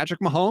Allen and Patrick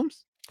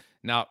Mahomes?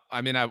 Now,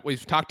 I mean,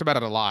 we've talked about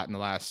it a lot in the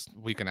last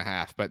week and a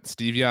half, but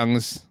Steve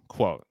Young's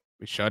quote: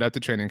 "We showed up to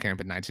training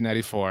camp in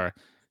 1994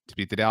 to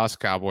beat the Dallas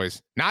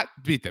Cowboys, not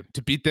beat them,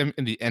 to beat them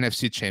in the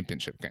NFC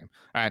Championship game."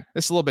 All right,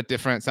 this is a little bit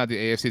different. It's not the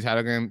AFC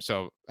title game,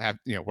 so have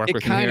work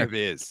with me here. It kind of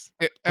is.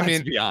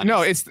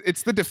 No, it's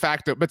the de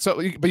facto, but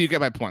you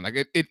get my point.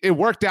 It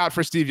worked out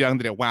for Steve Young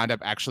that it wound up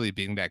actually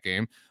being that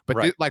game. But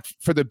right.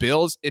 For the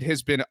Bills, it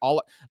has been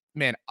all.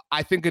 Man,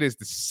 I think it is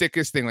the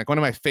sickest thing. One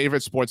of my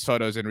favorite sports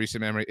photos in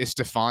recent memory is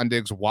Stephon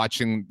Diggs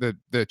watching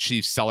the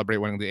Chiefs celebrate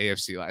winning the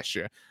AFC last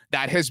year.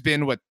 That has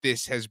been what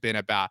this has been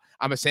about.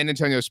 I'm a San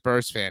Antonio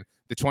Spurs fan.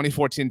 The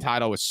 2014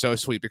 title was so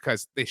sweet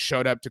because they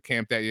showed up to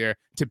camp that year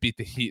to beat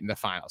the Heat in the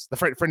finals.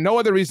 For no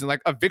other reason,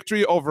 a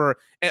victory over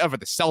the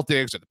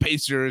Celtics or the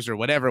Pacers or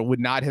whatever would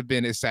not have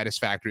been as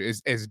satisfactory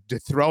as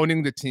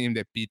dethroning the team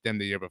that beat them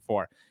the year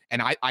before.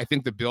 And I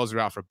think the Bills are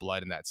out for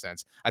blood in that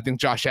sense. I think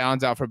Josh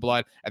Allen's out for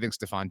blood. I think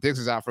Stephon Diggs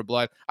is out for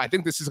blood. I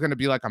think this is going to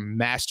be a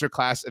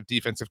masterclass of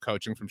defensive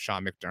coaching from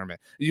Sean McDermott.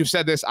 You've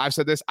said this. I've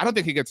said this. I don't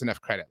think he gets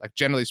enough credit.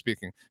 Generally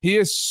speaking, he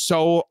is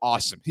so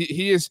awesome.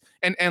 He is,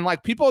 and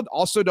people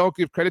also don't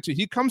give credit to.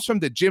 He comes from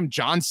the Jim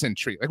Johnson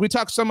tree. We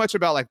talk so much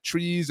about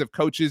trees of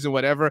coaches and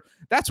whatever.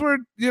 That's where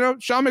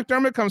Sean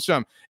McDermott comes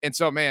from. And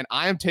so, man,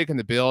 I am taking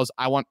the Bills.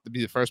 I want to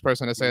be the first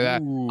person to say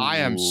that. Ooh. I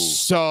am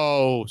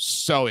so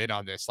in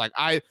on this.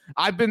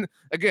 I've been,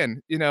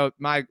 again,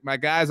 my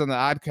guys on the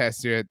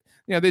Oddcast here,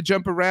 they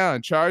jump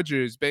around,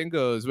 Chargers,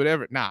 Bengals,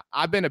 whatever. Nah,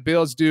 I've been a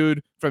Bills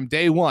dude from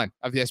day one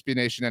of the SB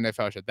Nation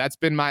NFL show. That's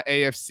been my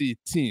AFC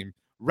team.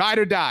 Ride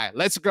or die.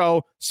 Let's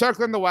go.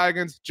 Circling the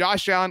wagons.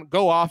 Josh Allen,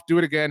 go off. Do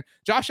it again.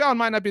 Josh Allen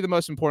might not be the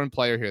most important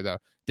player here, though.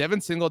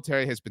 Devin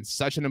Singletary has been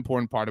such an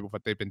important part of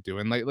what they've been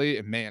doing lately.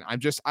 And, man, I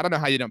don't know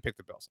how you don't pick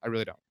the Bills. I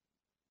really don't.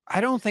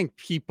 I think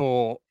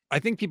people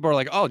are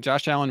like, oh,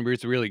 Josh Allen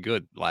was really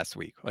good last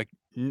week.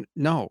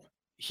 No,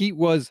 he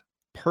was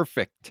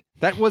perfect.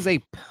 That was a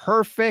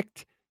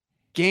perfect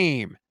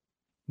game.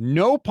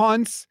 No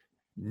punts,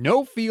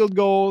 no field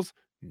goals,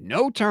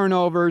 no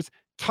turnovers,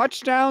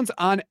 touchdowns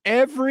on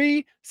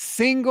every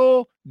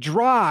single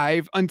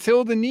drive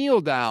until the kneel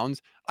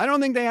downs. I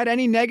don't think they had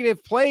any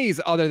negative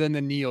plays other than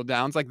the kneel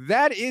downs.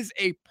 That is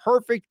a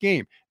perfect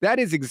game. That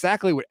is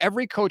exactly what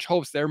every coach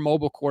hopes their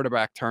mobile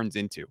quarterback turns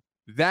into.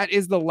 That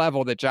is the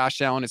level that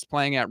Josh Allen is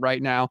playing at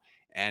right now.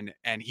 And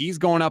he's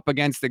going up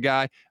against the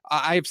guy.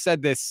 I've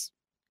said this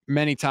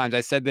many times.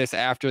 I said this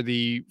after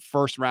the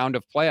first round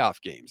of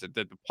playoff games.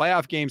 The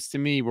playoff games to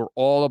me were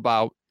all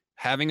about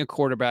having a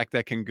quarterback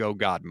that can go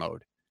God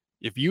mode.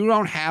 If you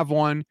don't have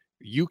one,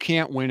 you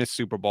can't win a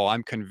Super Bowl.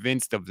 I'm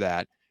convinced of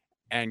that.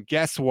 And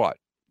guess what?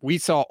 We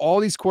saw all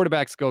these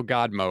quarterbacks go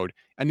God mode.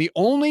 And the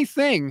only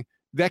thing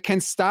that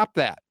can stop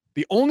that,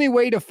 the only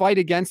way to fight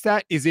against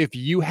that is if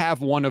you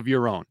have one of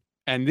your own.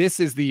 And this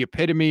is the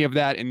epitome of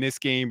that in this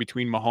game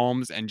between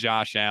Mahomes and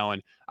Josh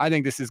Allen. I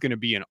think this is going to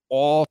be an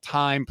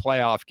all-time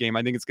playoff game.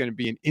 I think it's going to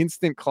be an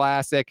instant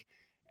classic.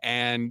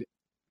 And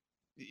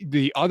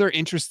the other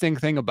interesting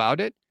thing about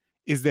it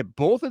is that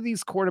both of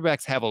these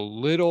quarterbacks have a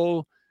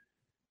little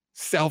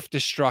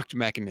self-destruct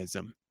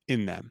mechanism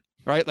in them,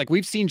 right?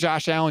 We've seen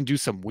Josh Allen do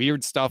some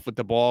weird stuff with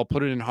the ball,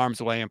 put it in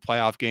harm's way in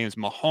playoff games.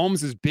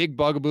 Mahomes' big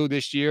bugaboo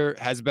this year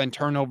has been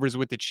turnovers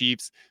with the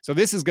Chiefs. So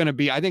this is going to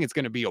be, I think it's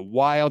going to be a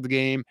wild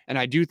game. And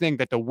I do think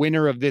that the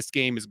winner of this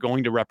game is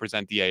going to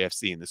represent the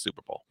AFC in the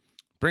Super Bowl.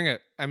 Bring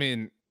it. I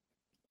mean,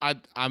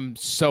 I'm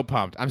so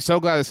pumped. I'm so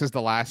glad this is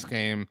the last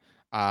game.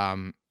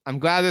 I'm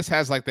glad this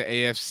has like the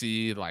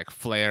AFC like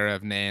flair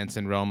of Nance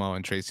and Romo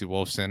and Tracy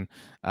Wolfson.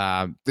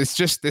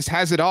 This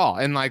has it all.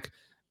 And like,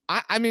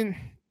 I mean,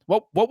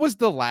 what was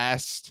the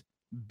last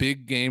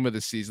big game of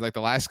the season? Like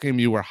the last game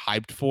you were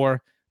hyped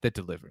for that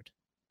delivered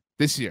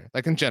this year?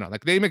 Like in general,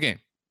 like name a game.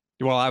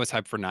 Well, I was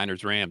hyped for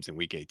Niners Rams in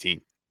Week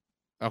 18.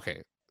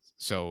 Okay,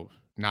 so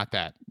not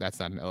that. That's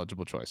not an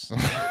eligible choice.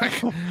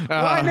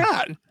 Why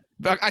not?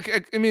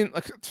 I mean,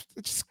 like,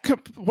 just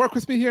work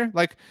with me here.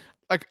 Like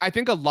I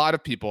think a lot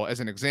of people, as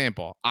an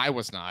example, I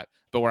was not,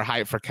 but were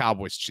hyped for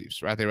Cowboys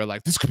Chiefs, right? They were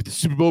like, this could be the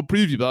Super Bowl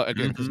preview, but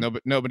again, because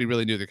nobody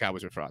really knew the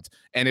Cowboys were frauds,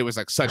 and it was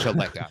like such a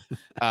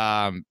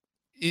letdown.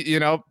 You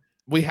know,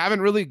 we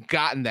haven't really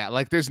gotten that.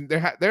 Like there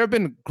have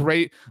been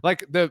great,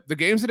 like the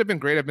games that have been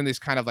great have been these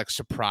kind of like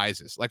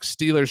surprises. Like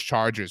Steelers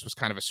Chargers was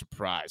kind of a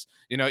surprise.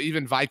 You know,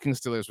 even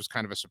Vikings Steelers was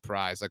kind of a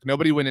surprise. Like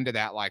nobody went into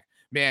that like,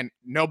 man,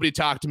 nobody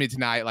talked to me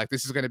tonight. Like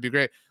this is going to be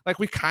great. Like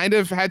we kind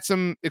of had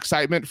some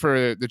excitement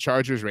for the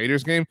Chargers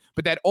Raiders game,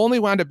 but that only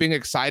wound up being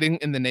exciting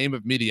in the name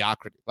of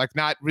mediocrity. Like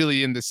not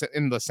really in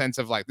the sense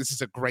of like, this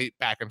is a great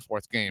back and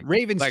forth game.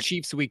 Ravens like,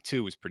 Chiefs Week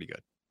 2 was pretty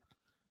good.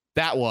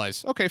 That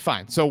was okay,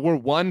 fine. So we're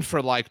 1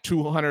 for like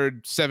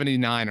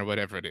 279 or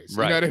whatever it is.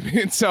 Right. You know what I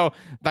mean? So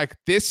like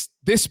this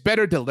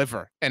better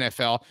deliver,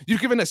 NFL.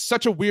 You've given us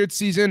such a weird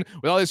season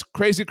with all this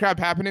crazy crap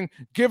happening.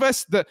 Give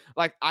us the,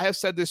 like, I have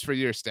said this for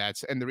years,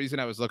 Stats, and the reason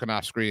I was looking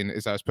off screen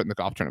is I was putting the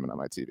golf tournament on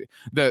my TV.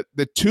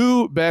 The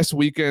two best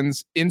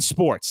weekends in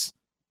sports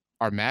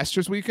are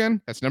Masters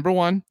weekend, that's number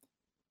 1,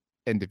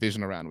 and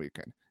Divisional round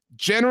weekend.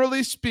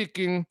 Generally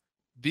speaking,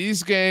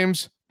 these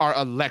games are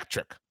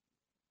electric.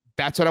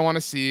 That's what I want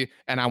to see,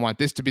 and I want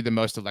this to be the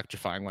most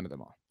electrifying one of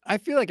them all. I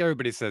feel like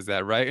everybody says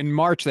that, right? In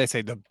March, they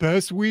say the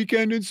best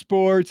weekend in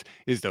sports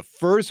is the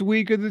first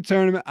week of the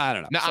tournament. I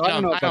don't know. No, so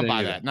I don't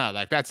buy that. No,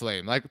 like that's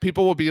lame. Like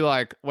people will be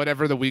like,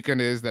 whatever the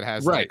weekend is that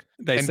has like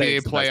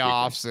NBA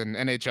playoffs and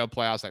NHL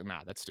playoffs. Like,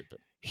 nah, that's stupid.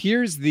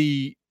 Here's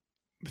the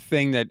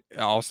thing that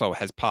also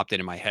has popped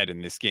into my head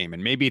in this game,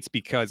 and maybe it's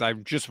because I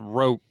just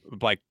wrote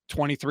like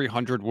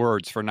 2,300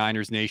 words for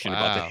Niners Nation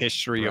about the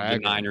history of the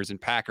Niners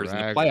and Packers in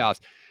the playoffs.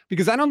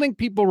 Because I don't think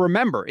people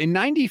remember. In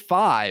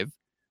 95,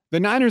 the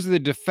Niners are the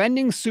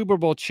defending Super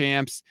Bowl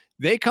champs.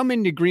 They come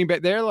into Green Bay.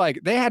 They're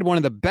like, they had one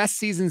of the best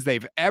seasons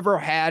they've ever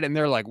had. And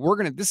they're like,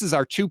 this is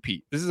our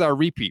two-peat. This is our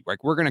repeat.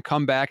 Like, we're going to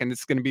come back and this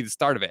is going to be the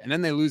start of it. And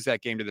then they lose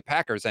that game to the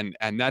Packers. And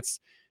that's,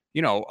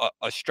 you know,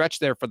 a stretch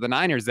there for the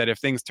Niners that if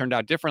things turned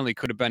out differently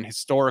could have been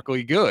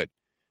historically good.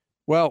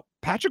 Well,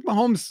 Patrick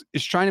Mahomes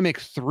is trying to make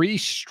 3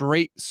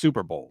 straight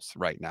Super Bowls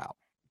right now.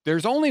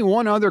 There's only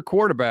one other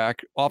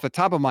quarterback off the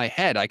top of my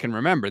head I can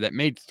remember that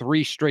made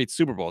 3 straight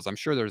Super Bowls. I'm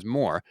sure there's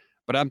more,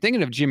 but I'm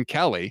thinking of Jim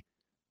Kelly.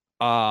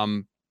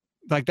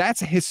 Like that's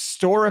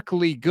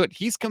historically good.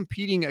 He's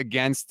competing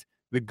against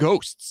the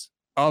ghosts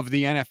of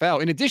the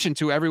NFL, in addition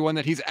to everyone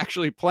that he's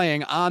actually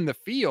playing on the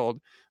field.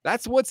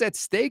 That's what's at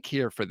stake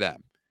here for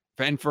them.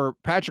 And for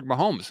Patrick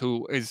Mahomes,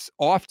 who is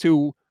off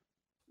to,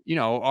 you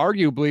know,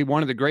 arguably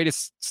one of the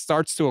greatest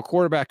starts to a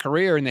quarterback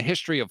career in the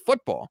history of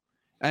football.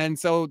 And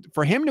so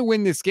for him to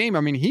win this game, I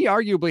mean, he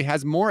arguably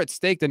has more at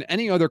stake than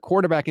any other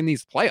quarterback in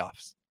these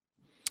playoffs.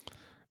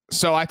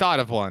 So I thought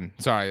of one.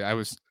 Sorry, I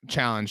was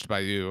challenged by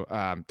you.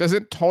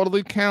 Doesn't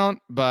totally count,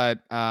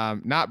 but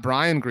not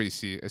Brian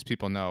Greasy, as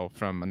people know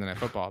from Monday Night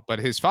Football, but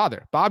his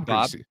father, Bob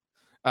Greasy.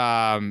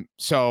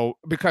 So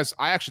because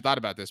I actually thought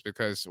about this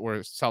because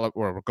we're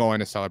going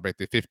to celebrate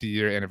the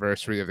 50-year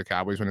anniversary of the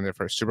Cowboys winning their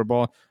first Super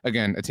Bowl.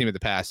 Again, a team of the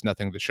past,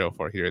 nothing to show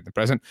for here in the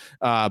present.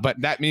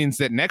 But that means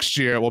that next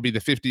year will be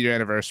the 50-year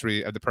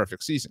anniversary of the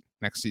perfect season.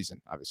 Next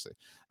season, obviously.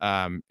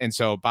 And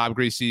so Bob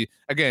Greasy,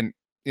 again,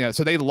 you know,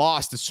 so they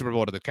lost the Super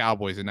Bowl to the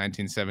Cowboys in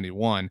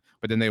 1971,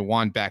 but then they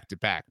won back to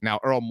back. Now,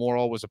 Earl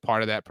Morrall was a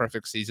part of that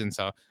perfect season.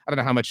 So I don't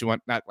know how much how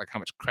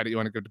much credit you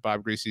want to give to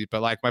Bob Greasy,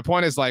 but like my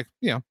point is like,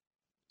 you know,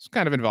 it's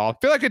kind of involved.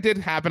 I feel like it did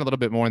happen a little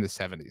bit more in the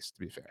 70s, to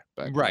be fair.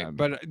 But, right.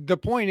 But the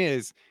point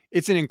is,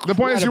 it's an incredible...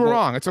 The point is you were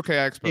wrong. It's okay.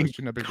 I exposed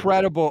you. No big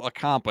incredible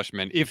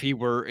accomplishment if he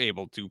were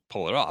able to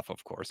pull it off,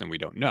 of course, and we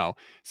don't know.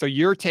 So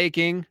you're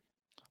taking...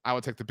 I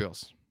would take the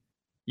Bills.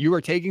 You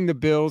are taking the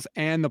Bills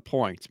and the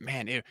points.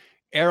 Man,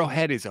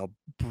 Arrowhead is a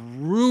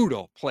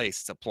brutal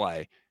place to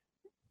play,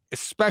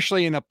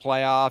 especially in the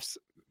playoffs.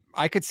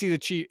 I could see the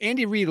Chiefs.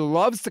 Andy Reid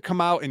loves to come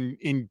out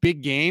in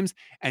big games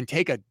and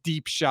take a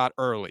deep shot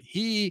early.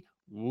 He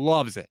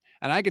loves it.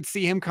 And I could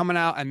see him coming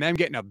out and then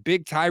getting a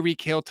big Tyreek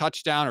Hill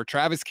touchdown or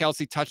Travis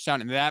Kelce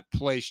touchdown, and that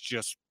place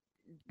just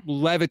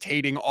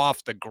levitating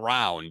off the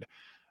ground.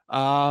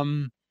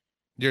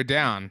 You're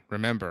down,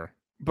 remember.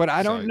 But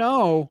I don't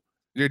know.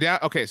 You're down.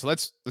 Okay, so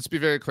let's be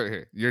very clear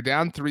here. You're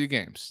down 3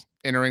 games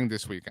entering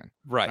this weekend.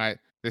 Right.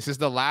 This is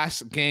the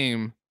last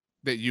game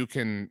that you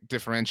can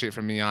differentiate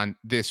from me on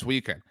this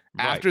weekend.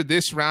 Right. After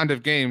this round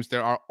of games,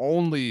 there are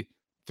only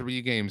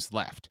 3 games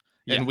left.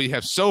 Yeah. And we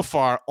have so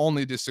far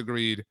only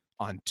disagreed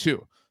on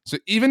 2. So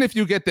even if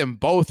you get them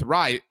both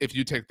right, if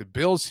you take the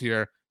Bills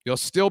here, you'll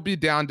still be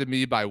down to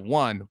me by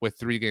 1 with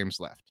 3 games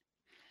left.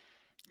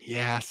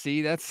 Yeah,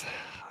 see, it's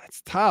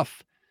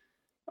tough.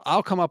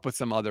 I'll come up with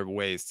some other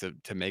ways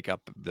to make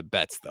up the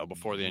bets though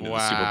before the end of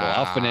the Super Bowl.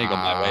 I'll finagle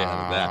my way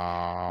out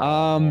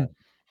of that.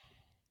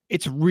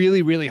 It's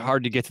really, really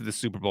hard to get to the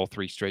Super Bowl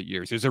 3 straight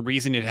years. There's a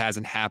reason it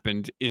hasn't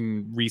happened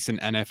in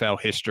recent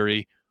NFL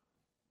history.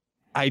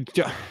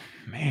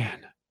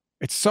 Man,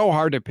 it's so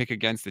hard to pick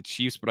against the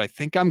Chiefs, but I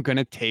think I'm going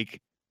to take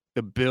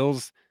the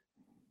Bills.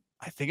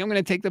 I think I'm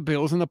going to take the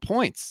Bills and the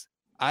points.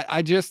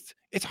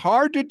 It's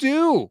hard to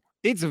do.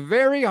 It's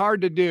very hard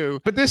to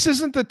do. But this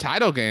isn't the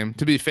title game,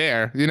 to be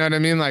fair. You know what I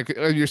mean? Like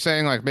you're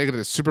saying, like make it to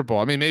the Super Bowl.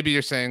 I mean, maybe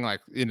you're saying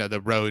like,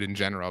 the road in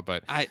general,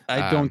 but I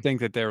don't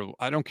think that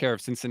I don't care if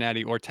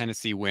Cincinnati or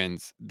Tennessee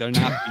wins. They're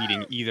not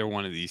beating either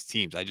one of these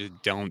teams. I just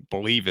don't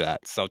believe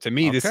that. So to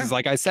me, This is,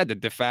 like I said, the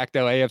de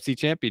facto AFC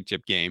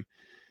championship game.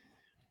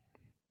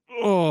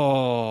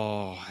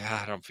 Oh,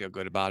 I don't feel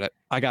good about it.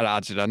 I got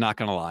odds it. I'm not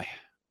going to lie.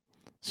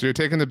 So you're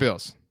taking the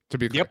Bills, to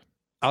be clear. Yep.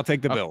 I'll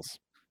take the Bills.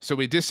 So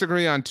we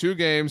disagree on 2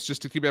 games,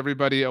 just to keep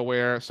everybody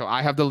aware. So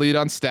I have the lead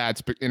on stats,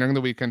 but entering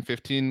the weekend,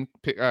 15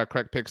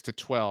 correct picks to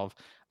 12.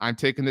 I'm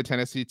taking the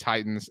Tennessee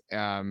Titans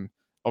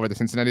over the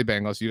Cincinnati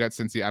Bengals. You got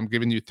Cincy. I'm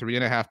giving you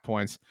 3.5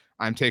 points.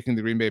 I'm taking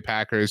the Green Bay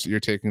Packers.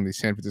 You're taking the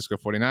San Francisco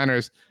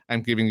 49ers.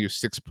 I'm giving you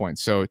 6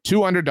 points. So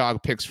 2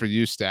 underdog picks for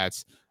you,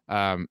 Stats,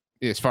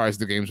 as far as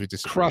the games we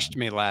just crushed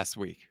me last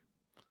week.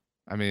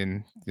 I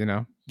mean,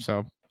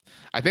 so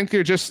I think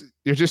you're just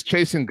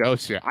chasing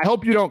ghosts here. I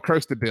hope you don't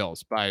curse the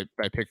Bills by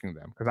picking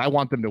them, because I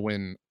want them to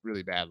win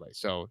really badly.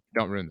 So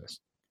don't ruin this.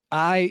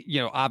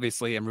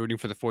 Obviously I'm rooting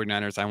for the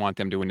 49ers. I want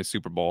them to win the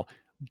Super Bowl.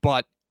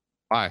 But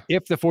why?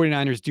 If the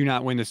 49ers do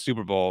not win the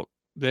Super Bowl,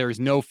 there is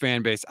no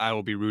fan base I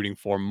will be rooting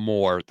for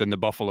more than the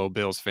Buffalo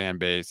Bills fan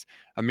base.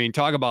 I mean,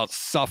 talk about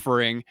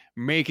suffering,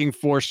 making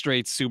 4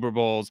 straight Super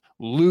Bowls,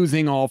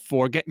 losing all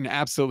 4, getting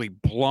absolutely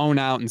blown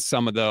out in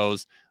some of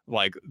those.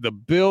 Like the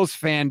Bills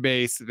fan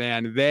base,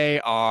 man, they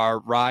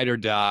are ride or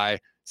die.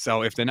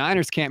 So if the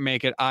Niners can't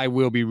make it, I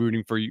will be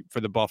rooting for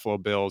the Buffalo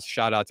Bills.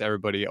 Shout out to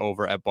everybody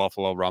over at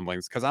Buffalo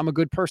Rumblings, because I'm a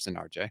good person,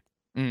 RJ.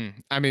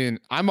 I mean,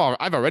 I've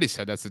already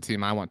said that's the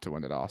team I want to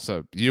win it all.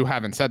 So you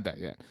haven't said that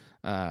yet.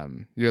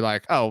 You're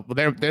like, oh,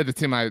 well, they're the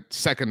team I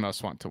second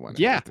most want to win.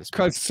 Yeah,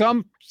 because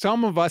some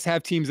of us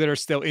have teams that are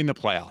still in the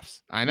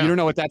playoffs. I know. You don't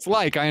know what that's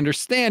like. I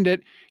understand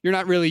it. You're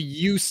not really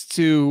used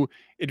to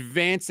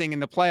advancing in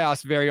the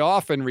playoffs very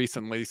often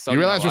recently. So you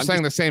realize we're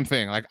saying the same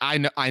thing. Like I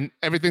know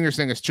everything you're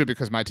saying is true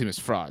because my team is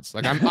frauds.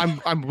 Like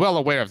I'm well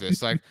aware of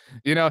this. Like,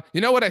 you know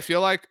what I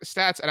feel like,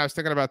 Stats, and I was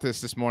thinking about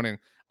this morning.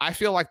 I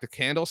feel like the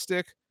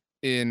candlestick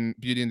in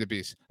Beauty and the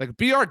Beast. Like,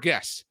 be our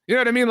guests. You know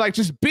what I mean? Like,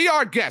 just be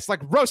our guests. Like,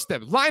 roast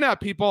them. Line up,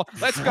 people.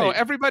 Let's go.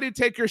 Everybody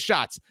take your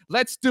shots.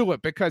 Let's do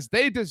it because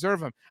they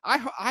deserve them.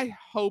 I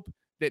hope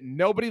that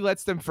nobody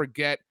lets them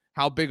forget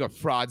how big of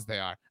frauds they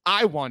are.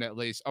 I want, at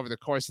least over the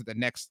course of the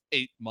next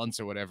 8 months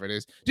or whatever it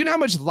is. Do you know how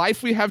much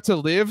life we have to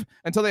live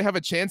until they have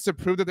a chance to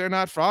prove that they're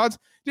not frauds?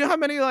 Do you know how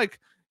many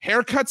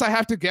haircuts I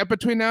have to get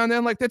between now and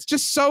then? Like, that's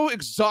just so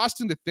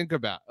exhausting to think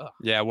about. Ugh.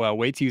 Yeah, well,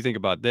 wait till you think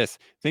about this.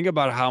 Think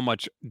about how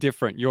much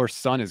different your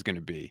son is going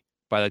to be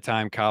by the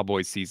time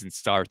Cowboys season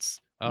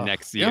starts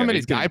next year. You know how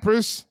many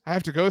diapers I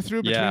have to go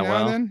through between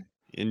now and then?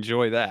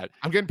 Enjoy that.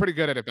 I'm getting pretty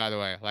good at it, by the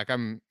way. Like,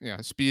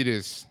 speed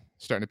is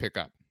starting to pick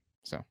up.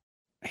 So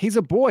he's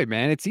a boy,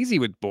 man. It's easy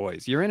with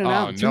boys. You're in and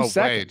out in 2 seconds.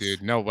 No way,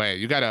 dude. No way.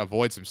 You got to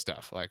avoid some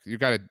stuff. Like, you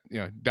got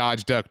to,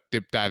 dodge, duck,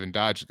 dip, dive, and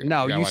dodge.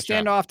 No, you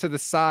stand off to the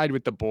side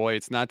with the boy.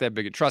 It's not that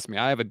big. Trust me.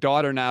 I have a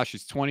daughter now.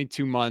 She's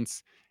 22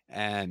 months,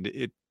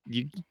 and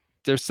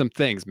there's some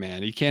things,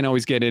 man. You can't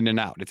always get in and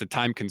out. It's a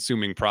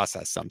time-consuming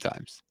process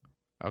sometimes.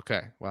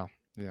 Okay. Well,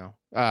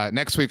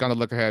 next week on the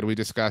Look Ahead, we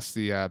discuss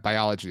the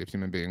biology of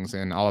human beings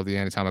and all of the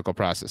anatomical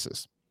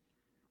processes.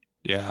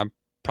 Yeah, I'm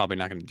probably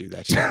not going to do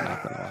that shit. I'm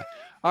not going to lie.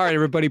 All right,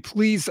 everybody,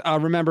 please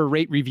remember,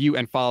 rate, review,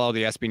 and follow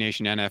the SB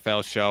Nation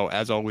NFL show.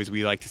 As always,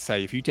 we like to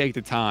say, if you take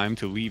the time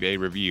to leave a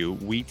review,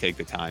 we take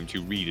the time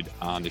to read it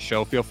on the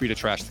show. Feel free to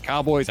trash the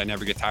Cowboys. I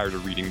never get tired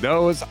of reading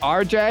those.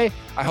 RJ,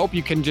 I hope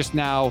you can just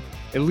now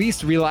at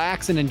least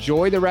relax and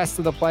enjoy the rest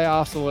of the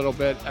playoffs a little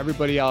bit.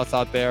 Everybody else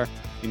out there,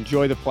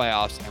 enjoy the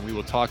playoffs, and we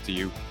will talk to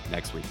you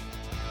next week.